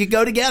Amsterdam so we could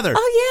go together.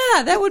 Oh,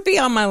 yeah, that would be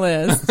on my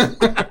list.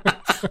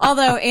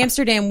 Although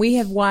Amsterdam, we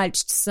have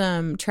watched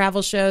some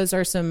travel shows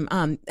or some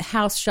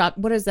house shop.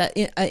 What is that?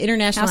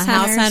 International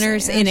House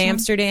Hunters in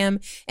Amsterdam,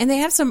 and they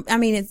have some. I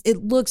mean, it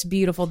looks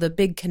beautiful. The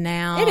big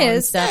canal. It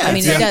is. Stuff. Yeah, I mean,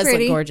 it's it does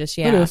pretty. look gorgeous.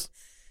 It Yeah, is.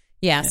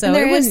 yeah. So And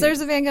there's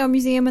there's a Van Gogh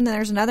museum, and then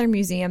there's another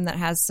museum that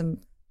has some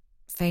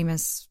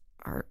famous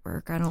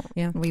artwork.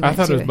 We I went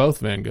thought to it was both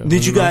Van Gogh.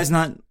 Did you guys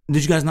not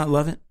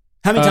love it?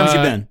 How many times you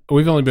been?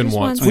 We've only been Just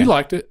once. once. We Yeah.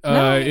 liked it.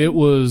 No.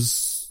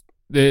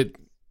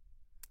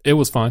 It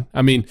was fine.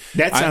 I mean,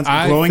 That sounds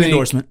I glowing think-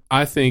 endorsement.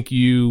 I think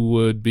you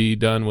would be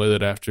done with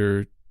it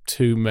after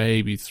 2,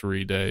 maybe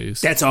 3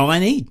 days. That's all I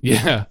need.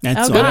 Yeah.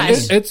 That's Oh, all I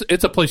gosh. need.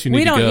 It's a place you need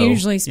we to don't go.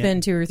 usually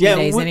spend 2 or 3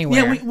 days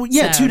anywhere.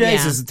 Yeah, So, 2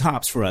 days yeah. is the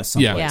tops for us.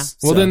 Yeah. Someplace.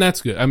 Well, So- then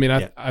that's good. I mean,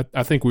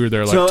 I think we were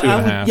there like so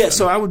 2.5.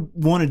 So I would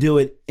want to do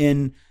it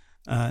in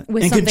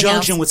With in something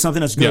conjunction else. with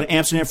something else. Go Yep. to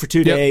Amsterdam for 2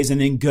 Yep. days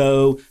and then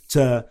go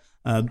to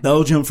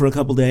Belgium for a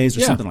couple days or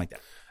Yeah. something like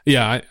that.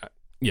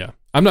 Yeah.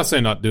 I'm not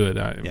saying not do it.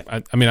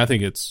 I mean, I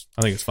think it's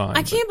fine.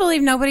 I can't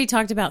believe nobody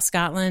talked about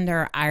Scotland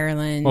or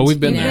Ireland. Well,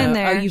 we've been you know? there. Been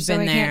there, Oh, you've so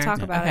been we there. can't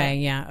talk about okay, it.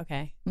 yeah,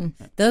 okay.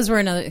 Those were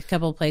another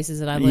couple of places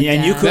that I looked Yeah,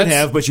 and at. you could That's-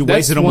 have, but you that's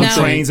wasted them on one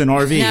trains and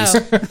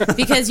RVs. No,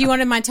 because you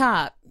wanted my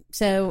top.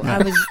 So I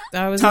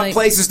was Top like,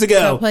 places to go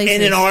top places.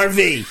 in an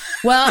RV.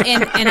 Well,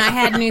 and I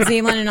had New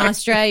Zealand and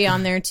Australia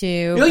on there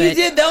too. Oh, you but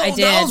did? Those- I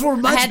did. those were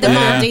much I had the better.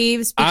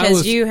 Maldives I because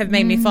was- you have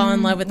made me fall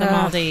in love with the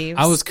Maldives.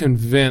 I was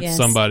convinced Yes.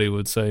 somebody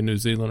would say New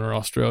Zealand or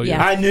Australia.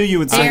 Yeah. I knew you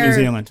would say New They're-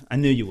 Zealand. I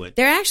knew you would.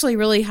 They're actually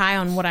really high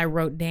on what I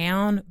wrote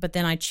down, but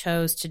then I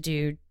chose to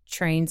do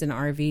trains and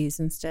RVs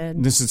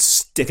instead. This is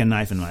stick a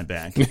knife in my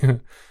back.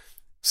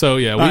 So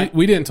yeah, right.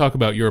 we didn't talk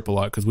about Europe a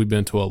lot because we've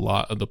been to a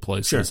lot of the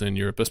places Sure. in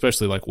Europe,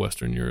 especially like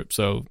Western Europe.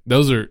 So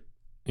those are,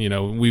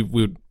 we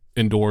would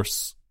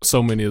endorse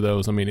so many of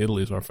those. I mean,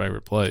 Italy is our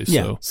favorite place.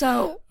 Yeah.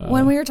 So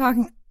when we were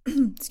talking,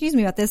 excuse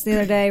me, about this the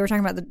other day, we were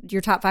talking about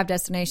your top 5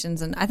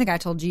 destinations, and I think I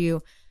told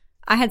you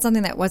I had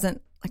something that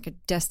wasn't like a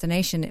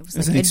destination; it was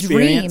like an a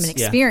dream, an Yeah.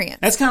 experience.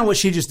 That's kind of what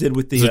she just did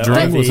with the It's a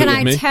dream, RV. was Can it I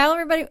with me? tell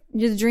everybody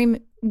the dream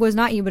was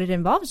not you, but it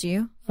involves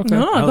you?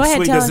 No, Oh, go ahead,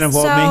 sweet. tell Doesn't us.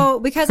 involve So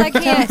because I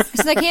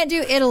can't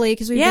do Italy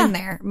because we've Yeah. been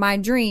there. My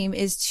dream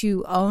is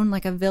to own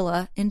like a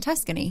villa in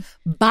Tuscany,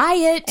 Buy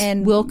it, and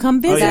and we'll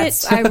come visit.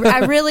 yes.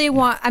 I really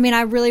want. I mean,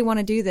 I really want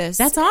to do this.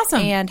 That's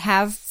awesome. And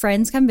have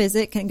friends come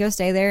visit, can go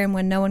stay there, and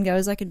when no one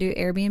goes, I could do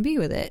Airbnb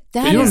with it.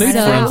 That You don't is need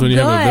so friends when you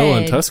have a villa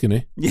in good.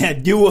 Tuscany. Yeah,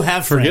 you will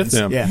have Forget friends.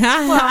 them.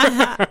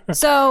 Yeah.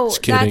 So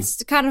kidding.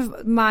 that's kind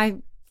of my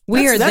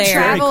We are That's there.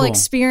 very travel cool.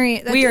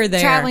 experience. We are there.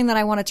 Traveling that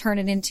I want to turn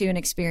it into an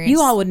experience.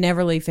 You all would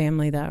never leave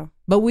family though,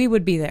 but we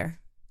would be there.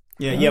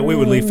 Yeah, we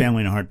would leave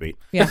family in a heartbeat.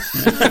 Yeah.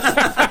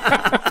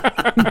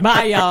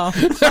 Bye, y'all.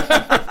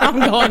 I'm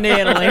going to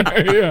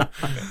Italy.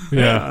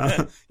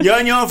 Yeah. You're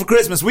on your own for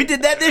Christmas. We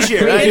did that this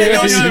year. Right? Yeah, You're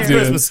on your own you for did.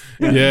 Christmas.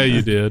 Yeah,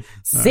 you did.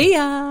 See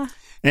ya.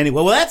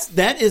 Anyway, well,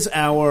 that is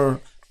our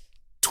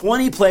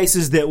 20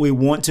 places that we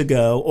want to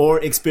go or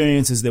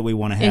experiences that we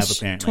want to have, Ish,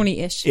 apparently.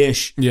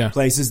 20-ish. Yeah.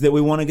 Places that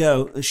we want to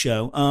go, the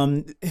show.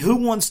 Who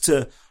wants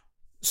to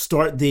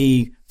start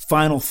the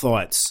final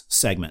thoughts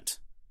segment?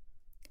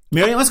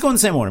 Miriam, let's go in the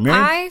same order.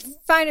 Miriam? I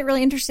find it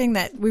really interesting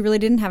that we really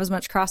didn't have as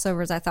much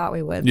crossover as I thought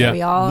we would. Yeah. That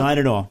we all. Not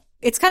at all.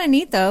 It's kind of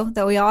neat though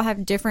that we all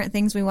have different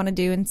things we want to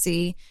do and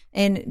see.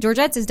 And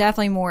Georgette's is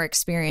definitely more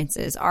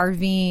experiences,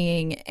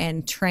 RVing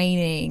and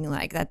training.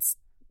 Like that's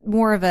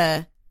more of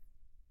a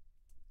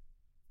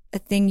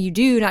thing you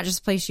do, not just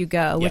a place you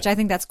go. Which I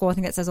think that's cool. I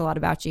think that says a lot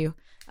about you.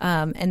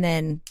 And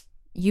then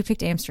you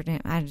picked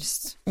Amsterdam. I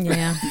just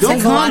Yeah. Don't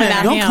Says a lot comment.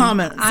 about Don't him.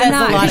 comment. Says I'm a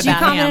not lot because you about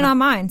commented him. on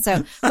mine.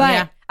 So, but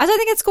Yeah. I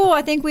think it's cool.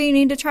 I think we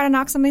need to try to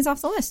knock some of these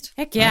off the list.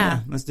 Heck yeah.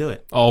 Let's do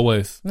it.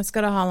 Always. Let's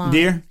go to Holland.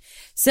 Dear?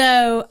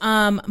 So,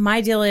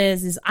 my deal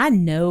is I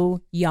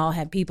know y'all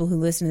have people who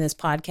listen to this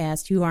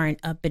podcast who aren't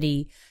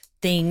uppity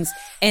things,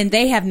 and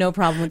they have no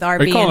problem with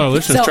RVing. you calling our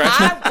listeners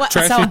trashy?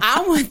 So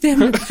I want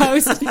them to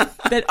post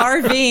that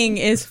RVing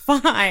is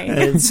fine.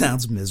 It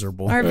sounds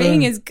miserable.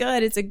 RVing is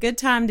good. It's a good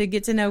time to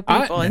get to know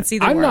people and see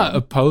the I'm world. not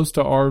opposed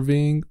to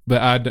RVing,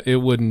 but it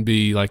wouldn't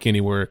be like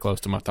anywhere close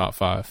to my top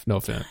 5. No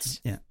offense.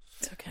 Yeah.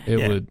 It's okay.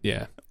 It would,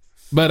 yeah.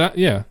 But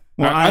yeah.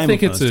 Well, I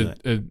think it's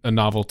opposed to a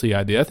novelty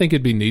idea. I think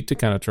it'd be neat to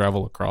kind of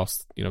travel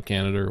across,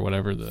 Canada or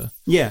whatever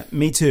Yeah,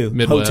 me too.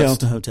 Midwest. Hotel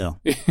to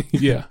hotel.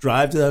 yeah.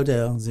 Drive to the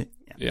hotel.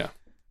 Yeah.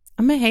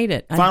 I'm gonna hate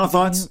it. Final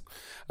thoughts?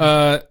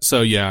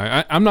 So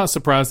yeah, I'm not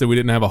surprised that we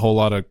didn't have a whole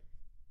lot of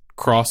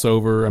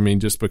crossover. I mean,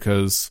 just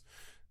because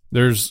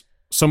there's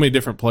so many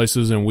different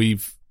places, and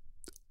we've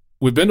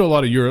been to a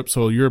lot of Europe,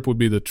 so Europe would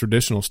be the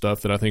traditional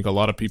stuff that I think a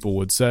lot of people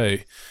would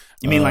say.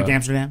 You mean like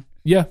Amsterdam?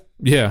 Yeah.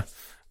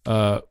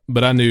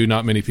 But I knew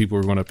not many people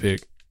were going to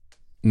pick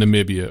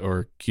Namibia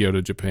or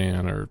Kyoto,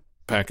 Japan, or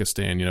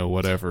Pakistan,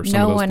 whatever. Some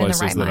No of those one in the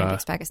places right that mind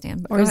picks Pakistan.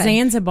 But or go ahead.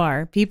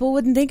 Zanzibar. People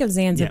wouldn't think of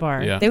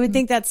Zanzibar. Yeah. They would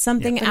think that's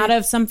something out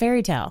of some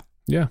fairy tale.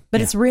 Yeah.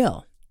 But it's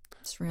real.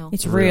 It's real.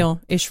 It's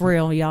real. It's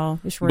real, y'all.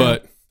 It's real.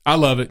 But I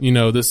love it.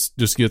 This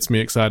just gets me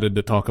excited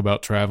to talk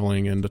about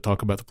traveling and to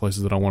talk about the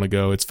places that I want to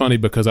go. It's funny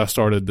because I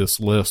started this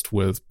list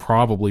with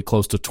probably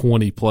close to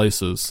 20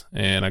 places,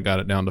 and I got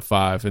it down to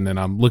 5. And then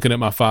I'm looking at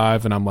my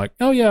 5 and I'm like,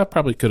 oh yeah, I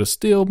probably could have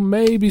still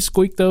maybe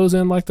squeaked those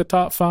in like the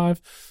top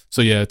 5.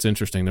 So yeah, it's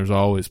interesting. There's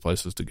always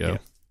places to go.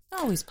 Yeah.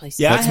 always places.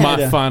 Yeah, That's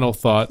my final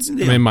thoughts. I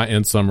mean, my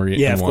end summary.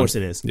 Yeah, in of one. course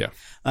it is. Yeah.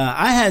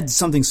 I had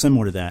something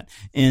similar to that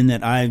in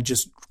that I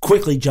just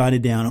quickly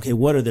jotted down, okay,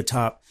 what are the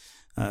top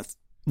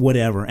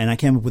whatever, and I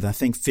came up with, I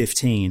think,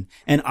 15.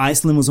 And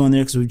Iceland was on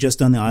there because we've just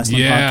done the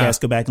Iceland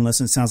podcast. Go back and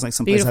listen. It sounds like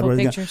someplace I'd Beautiful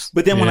rather go. pictures.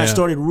 But then when I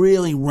started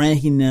really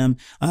ranking them,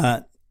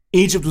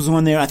 Egypt was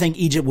on there. I think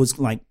Egypt was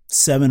like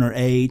 7 or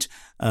 8.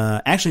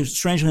 Actually,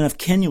 strangely enough,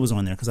 Kenya was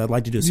on there because I'd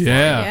like to do a safari.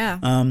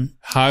 Yeah.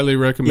 Highly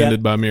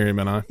recommended by Miriam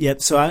and I.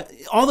 Yep. So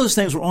all those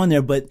things were on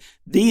there, but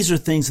these are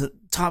things,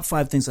 top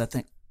 5 things I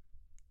think,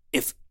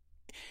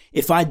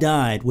 if I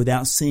died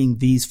without seeing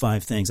these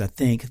 5 things, I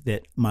think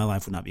that my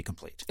life would not be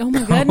complete. Oh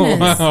my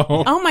goodness. Wow.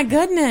 Oh my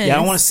goodness. Yeah,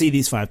 I want to see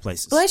these 5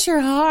 places. Bless your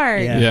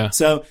heart. Yeah.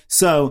 So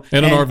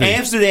In an RV.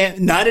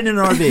 Amsterdam, not in an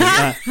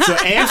RV. So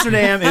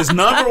Amsterdam is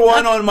number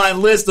 1 on my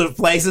list of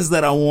places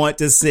that I want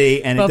to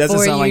see, and it doesn't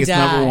Before sound like you it's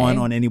number die. 1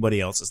 on anybody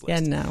else's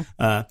list. Yeah,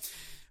 no.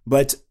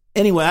 But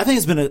anyway, I think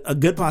it's been a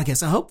good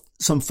podcast. I hope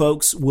some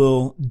folks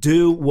will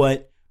do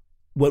what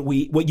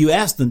you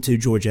asked them to,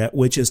 Georgette,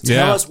 which is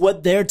tell us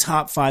what their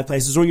top 5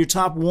 places, or your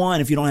top 1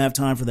 if you don't have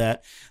time for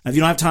that. If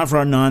you don't have time for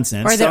our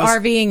nonsense. Or that tell us-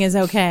 RVing is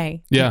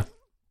okay. Yeah.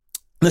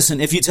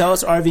 Listen, if you tell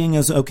us RVing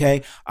is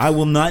okay, I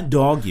will not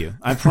dog you.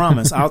 I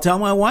promise. I'll tell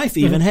my wife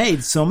even, hey,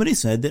 somebody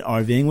said that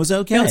RVing was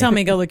okay. Don't tell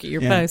me go look at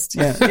your post.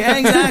 Yeah,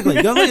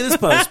 exactly. Go look at this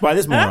post by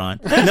this moron.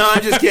 No,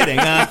 I'm just kidding.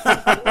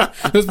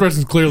 This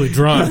person's clearly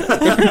drunk.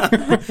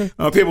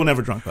 People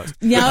never drunk post.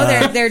 No,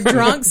 they're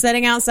drunk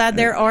sitting outside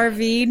their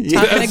RV,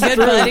 talking to good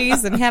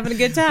buddies and having a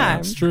good time.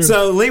 That's true.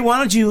 So, Lee, why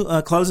don't you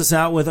close us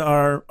out with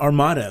our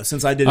motto,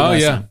 since I did it Oh,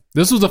 last yeah. time.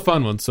 This was a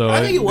fun one. So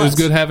I think it was was.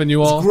 good having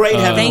you all. It's great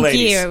having Thank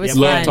ladies. you. It was Yeah,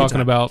 fun. Love glad talking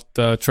to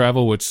about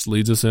travel, which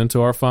leads us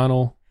into our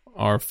final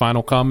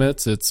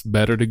comments. It's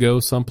better to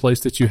go someplace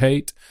that you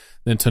hate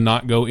than to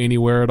not go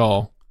anywhere at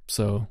all.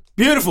 So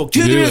Beautiful.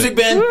 Cue the Do music, it.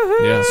 Ben.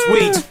 yeah,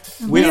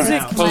 Sweet. We are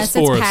out. Unless Post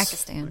for it's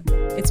us. Pakistan.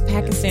 It's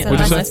Pakistan. What'd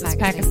you say? Unless it's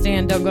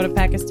Pakistan. Don't go to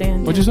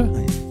Pakistan. What'd you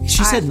say?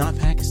 She said not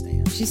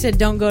Pakistan. She said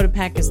don't go to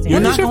Pakistan. You're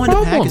What not is your going to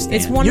problem? Pakistan.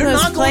 It's one of You're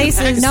those not going to places-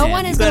 Pakistan. No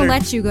one is going to Better-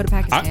 let you go to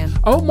Pakistan.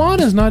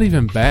 Oman is not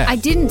even bad. I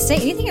didn't say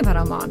anything about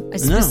Oman. I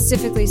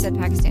specifically said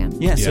Pakistan.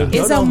 Yeah, so Yeah.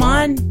 go Is to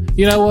Oman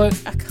You know what?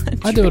 a country?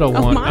 I do what I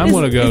want. Oman I'm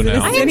going to go is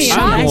now. I am city.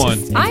 shocked. I'm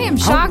one. I am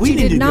shocked we you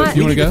need did to not.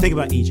 You wanna go? think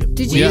about Egypt.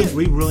 Did you?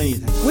 We really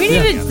need to think. We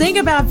need to think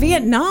about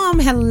Vietnam.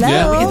 Hello.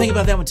 Yeah. We can think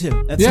about that one too.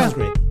 That Yeah. sounds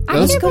great. I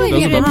Those- can't believe those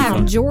you are didn't both have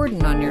fun.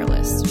 Jordan on your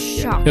list.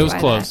 Shocked. It was by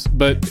close,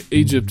 but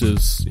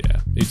Egypt's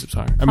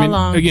higher. I mean,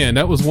 long? again,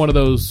 that was one of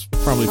those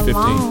probably That.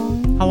 15.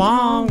 Long.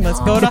 Halong. Let's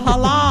go to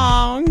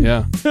Halong.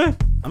 Yeah.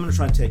 I'm going to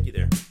try to take you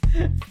there.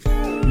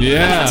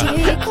 Yeah.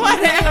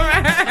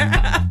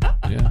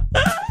 Whatever. Yeah.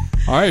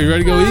 All right, you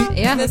ready to go eat?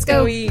 Yeah, let's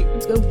go. eat.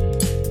 Let's go.